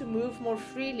allows her to move more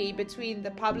freely between the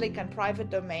public and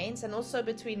private domains, and also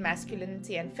between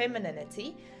masculinity and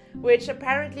femininity, which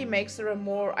apparently makes her a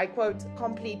more, I quote,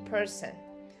 complete person.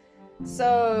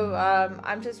 So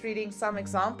I'm just reading some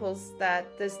examples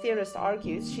that this theorist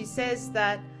argues. She says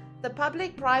that the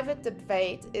public-private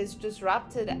debate is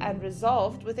disrupted and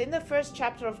resolved within the first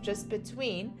chapter of Just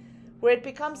Between, where it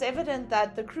becomes evident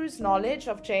that the crew's knowledge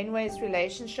of Janeway's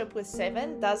relationship with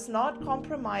Seven does not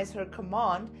compromise her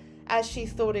command as she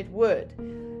thought it would.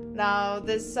 Now,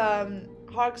 this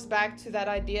harks back to that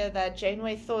idea that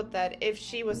Janeway thought that if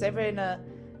she was ever in a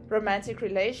romantic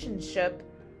relationship,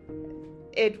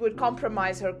 it would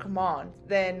compromise her command.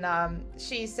 Then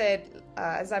she said,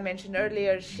 as I mentioned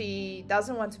earlier, she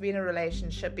doesn't want to be in a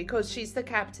relationship because she's the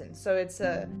captain, so it's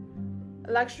a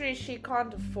luxury she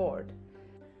can't afford.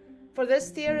 For this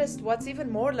theorist, what's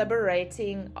even more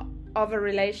liberating of a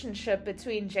relationship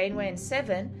between Janeway and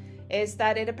Seven is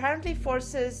that it apparently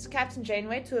forces Captain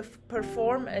Janeway to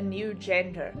perform a new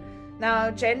gender.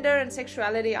 Now, gender and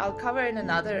sexuality I'll cover in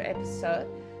another episode,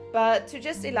 but to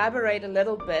just elaborate a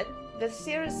little bit, the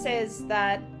theorist says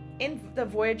that in the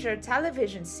Voyager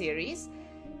television series,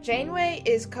 Janeway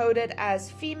is coded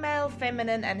as female,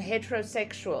 feminine, and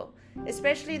heterosexual,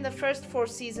 especially in the first 4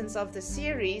 seasons of the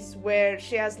series, where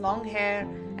she has long hair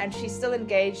and she's still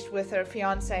engaged with her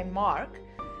fiancé Mark.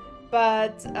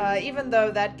 But even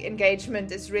though that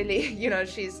engagement is really,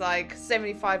 she's like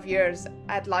 75 years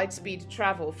at light speed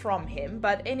travel from him.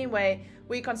 But anyway,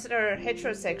 we consider her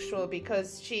heterosexual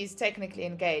because she's technically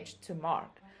engaged to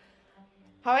Mark.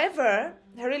 However,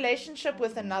 her relationship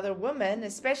with another woman,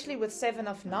 especially with 7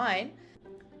 of 9,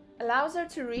 allows her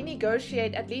to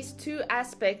renegotiate at least 2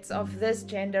 aspects of this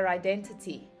gender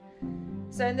identity.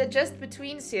 So in the Just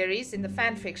Between series, in the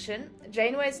fan fiction,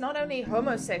 Janeway is not only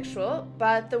homosexual,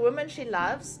 but the woman she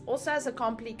loves also has a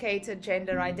complicated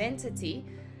gender identity,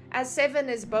 as 7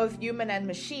 is both human and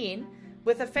machine,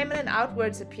 with a feminine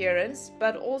outwards appearance,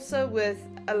 but also with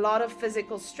a lot of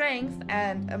physical strength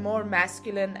and a more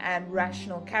masculine and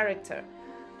rational character.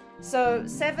 So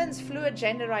 7's fluid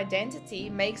gender identity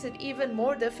makes it even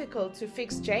more difficult to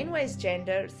fix Janeway's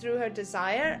gender through her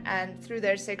desire and through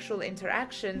their sexual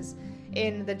interactions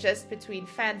in the Just Between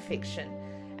fan fiction.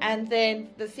 And then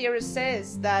the theorist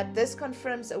says that this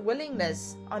confirms a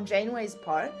willingness on Janeway's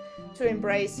part to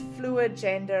embrace fluid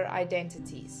gender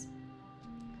identities.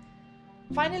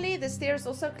 Finally, this theorist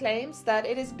also claims that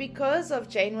it is because of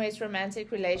Janeway's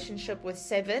romantic relationship with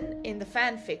 7 in the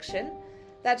fan fiction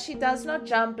that she does not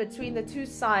jump between the 2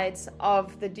 sides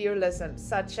of the dualism,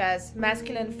 such as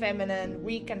masculine, feminine,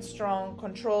 weak and strong,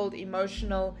 controlled,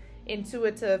 emotional,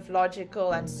 intuitive,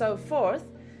 logical, and so forth,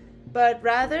 but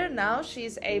rather now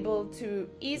she's able to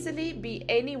easily be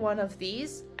any one of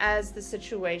these as the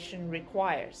situation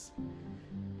requires.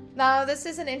 Now, this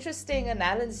is an interesting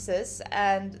analysis,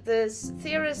 and this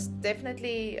theorist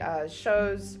definitely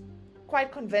shows quite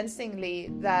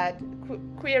convincingly that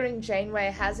queering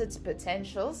Janeway has its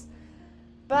potentials,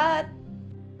 but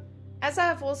as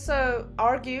I've also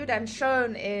argued and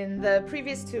shown in the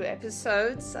previous 2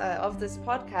 episodes of this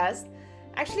podcast,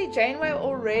 actually Janeway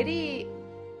already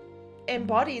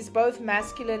embodies both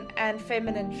masculine and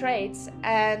feminine traits,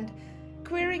 and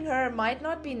queering her might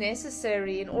not be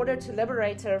necessary in order to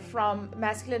liberate her from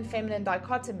masculine-feminine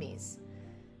dichotomies,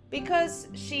 because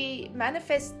she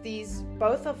manifests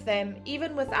both of them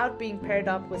even without being paired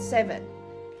up with 7.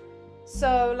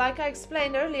 So, like I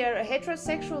explained earlier, a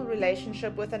heterosexual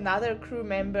relationship with another crew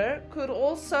member could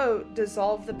also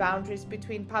dissolve the boundaries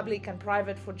between public and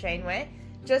private for Janeway,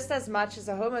 just as much as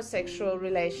a homosexual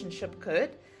relationship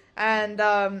could. And,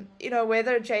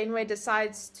 whether Janeway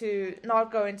decides to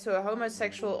not go into a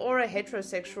homosexual or a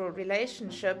heterosexual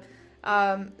relationship,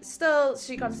 still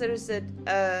she considers it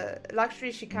a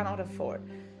luxury she cannot afford.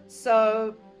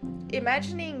 So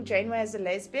imagining Janeway as a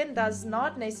lesbian does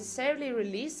not necessarily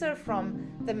release her from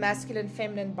the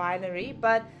masculine-feminine binary,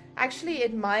 but actually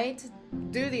it might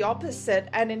do the opposite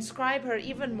and inscribe her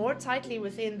even more tightly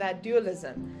within that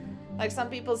dualism. Like some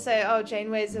people say, oh,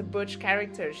 Janeway is a butch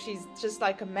character. She's just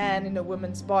like a man in a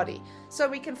woman's body. So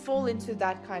we can fall into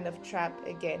that kind of trap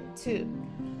again too.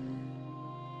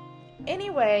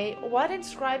 Anyway, what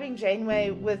inscribing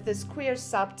Janeway with this queer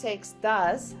subtext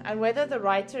does, and whether the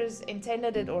writers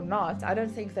intended it or not, I don't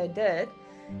think they did,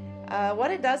 what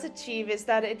it does achieve is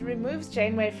that it removes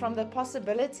Janeway from the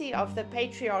possibility of the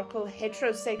patriarchal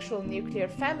heterosexual nuclear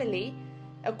family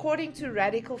according to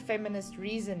radical feminist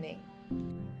reasoning.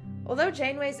 Although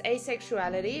Janeway's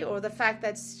asexuality, or the fact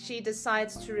that she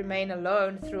decides to remain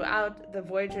alone throughout the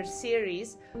Voyager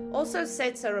series, also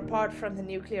sets her apart from the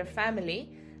nuclear family,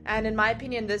 and in my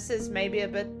opinion this is maybe a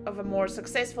bit of a more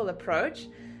successful approach,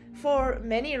 for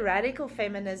many radical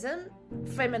feminists,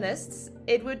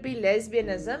 it would be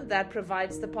lesbianism that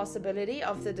provides the possibility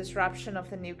of the disruption of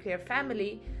the nuclear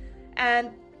family,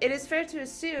 and it is fair to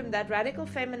assume that radical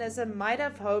feminism might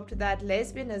have hoped that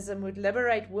lesbianism would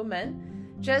liberate women,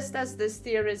 just as this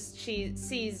theorist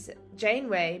sees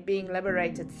Janeway being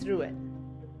liberated through it.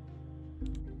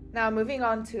 Now, moving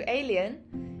on to Alien,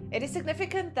 it is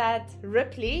significant that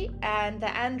Ripley and the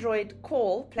android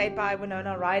Call, played by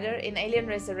Winona Ryder in Alien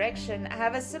Resurrection,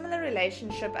 have a similar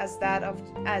relationship as that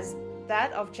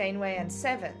of Janeway and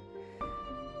 7.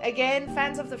 Again,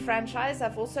 fans of the franchise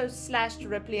have also slashed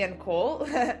Ripley and Call,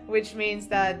 which means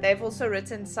that they've also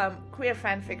written some queer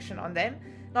fanfiction on them.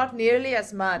 Not nearly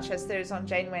as much as there is on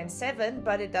Janeway and 7,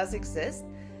 but it does exist.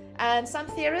 And some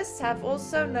theorists have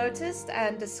also noticed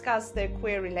and discussed their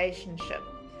queer relationship.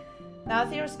 Now, a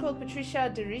theorist called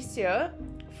Patricia D'Aricio,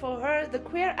 for her, the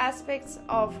queer aspects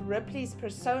of Ripley's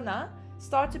persona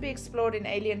start to be explored in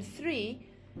Alien 3,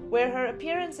 where her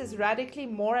appearance is radically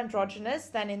more androgynous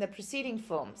than in the preceding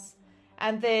films.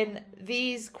 And then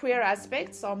these queer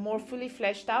aspects are more fully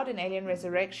fleshed out in Alien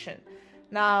Resurrection.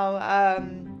 Now,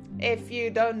 if you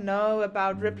don't know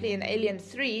about Ripley in Alien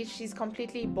 3, she's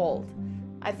completely bald.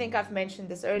 I think I've mentioned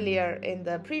this earlier in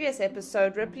the previous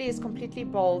episode. Ripley is completely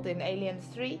bald in Alien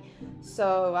 3,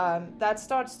 so that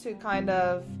starts to kind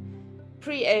of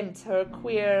preempt her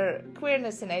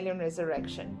queerness in Alien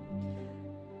Resurrection.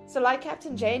 So like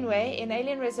Kathryn Janeway, in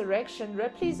Alien Resurrection,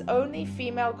 Ripley's only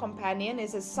female companion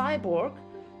is a cyborg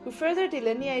who further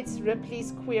delineates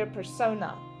Ripley's queer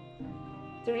persona.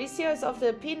 Dericio is of the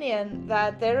opinion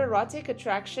that their erotic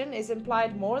attraction is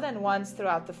implied more than once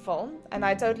throughout the film, and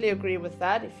I totally agree with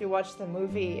that. If you watch the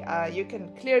movie, you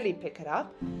can clearly pick it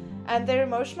up. And their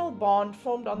emotional bond,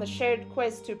 formed on the shared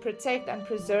quest to protect and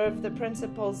preserve the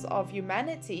principles of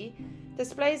humanity,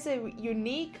 displays a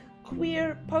unique,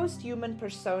 queer, post-human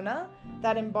persona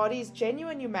that embodies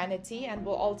genuine humanity and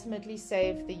will ultimately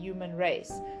save the human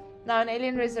race. Now, in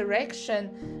Alien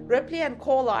Resurrection, Ripley and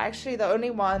Cole are actually the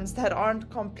only ones that aren't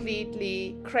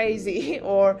completely crazy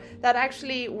or that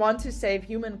actually want to save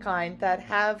humankind, that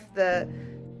have the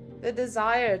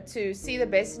desire to see the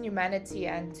best in humanity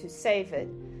and to save it.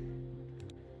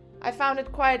 I found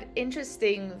it quite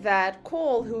interesting that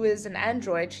Cole, who is an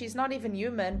android, she's not even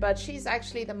human, but she's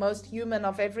actually the most human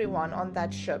of everyone on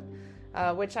that ship,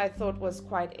 which I thought was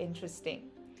quite interesting.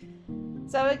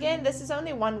 So again, this is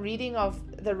only one reading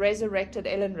of the resurrected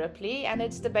Ellen Ripley, and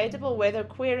it's debatable whether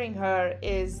queering her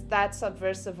is that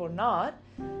subversive or not.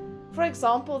 For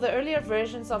example, the earlier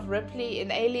versions of Ripley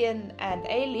in Alien and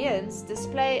Aliens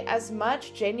display as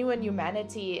much genuine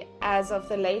humanity as of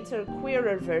the later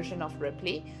queerer version of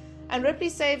Ripley, and Ripley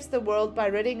saves the world by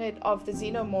ridding it of the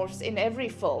xenomorphs in every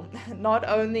film, not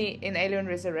only in Alien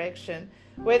Resurrection,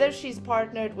 whether she's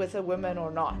partnered with a woman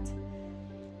or not.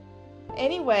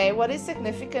 Anyway, what is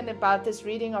significant about this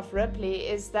reading of Ripley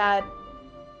is that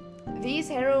these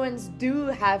heroines do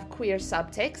have queer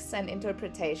subtexts and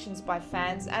interpretations by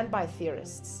fans and by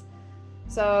theorists.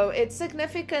 So it's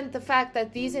significant the fact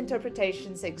that these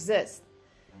interpretations exist.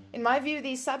 In my view,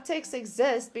 these subtexts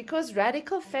exist because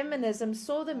radical feminism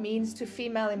saw the means to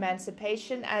female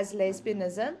emancipation as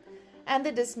lesbianism and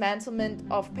the dismantlement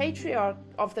of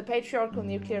the patriarchal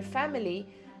nuclear family,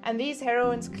 and these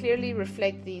heroines clearly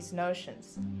reflect these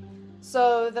notions.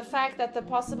 So the fact that the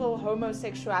possible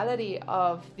homosexuality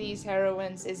of these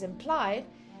heroines is implied,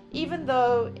 even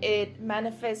though it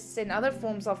manifests in other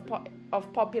forms of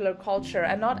popular culture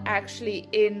and not actually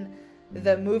in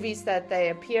the movies that they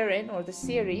appear in or the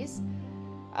series,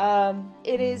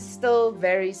 it is still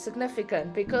very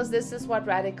significant because this is what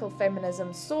radical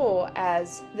feminism saw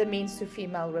as the means to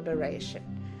female liberation.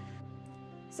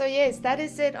 So yes, that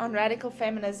is it on radical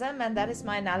feminism, and that is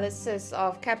my analysis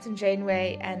of Kathryn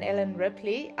Janeway and Ellen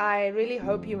Ripley. I really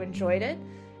hope you enjoyed it,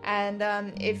 and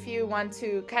if you want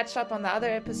to catch up on the other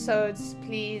episodes,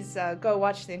 please go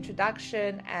watch the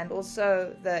introduction and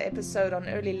also the episode on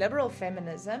early liberal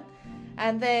feminism.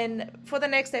 And then for the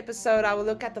next episode, I will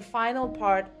look at the final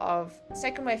part of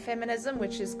Second Wave Feminism,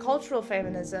 which is cultural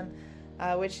feminism,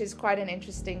 which is quite an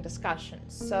interesting discussion.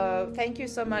 So thank you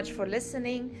so much for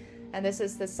listening. And this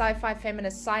is the Sci-Fi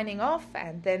Feminist signing off,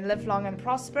 and then live long and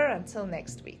prosper until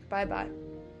next week. Bye-bye.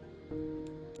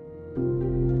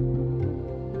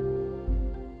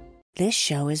 This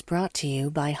show is brought to you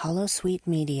by Holosuite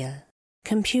Media.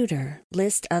 Computer,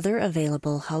 list other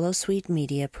available Holosuite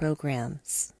Media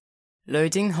programs.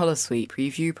 Loading Holosuite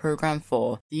preview program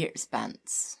for The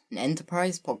Expanse, an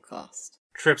Enterprise podcast.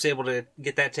 Trip's able to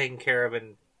get that taken care of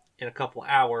in a couple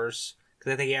hours.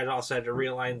 Because I think he also had to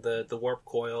realign the warp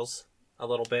coils a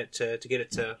little bit to get it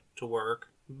to work.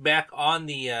 Back on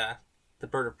the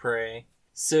Bird of Prey,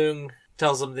 Sung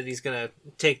tells him that he's going to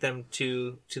take them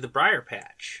to the Briar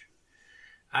Patch.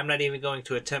 I'm not even going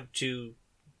to attempt to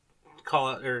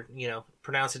call it or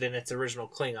pronounce it in its original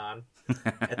Klingon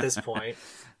at this point.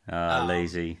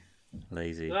 Lazy.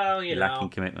 Well, lacking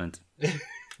commitment.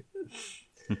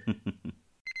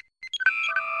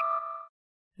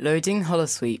 Loading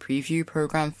Holosuite preview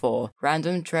program for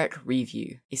Random Trek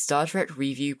Review, a Star Trek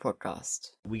review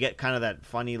podcast. We get kind of that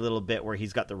funny little bit where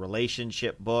he's got the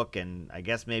relationship book, and I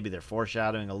guess maybe they're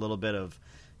foreshadowing a little bit of,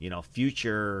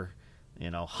 future,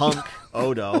 hunk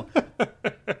Odo.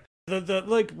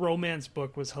 The romance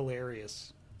book was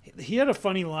hilarious. He had a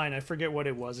funny line. I forget what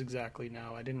it was exactly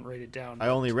now. I didn't write it down. I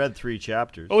only read 3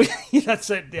 chapters. Oh, yeah, that's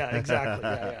it. Yeah, exactly.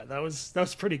 Yeah. That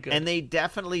was pretty good. And they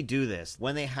definitely do this.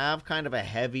 When they have kind of a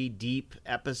heavy, deep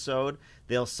episode,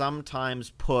 they'll sometimes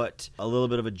put a little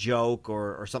bit of a joke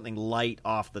or something light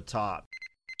off the top.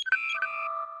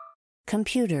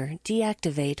 Computer,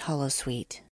 deactivate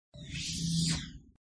Holosuite.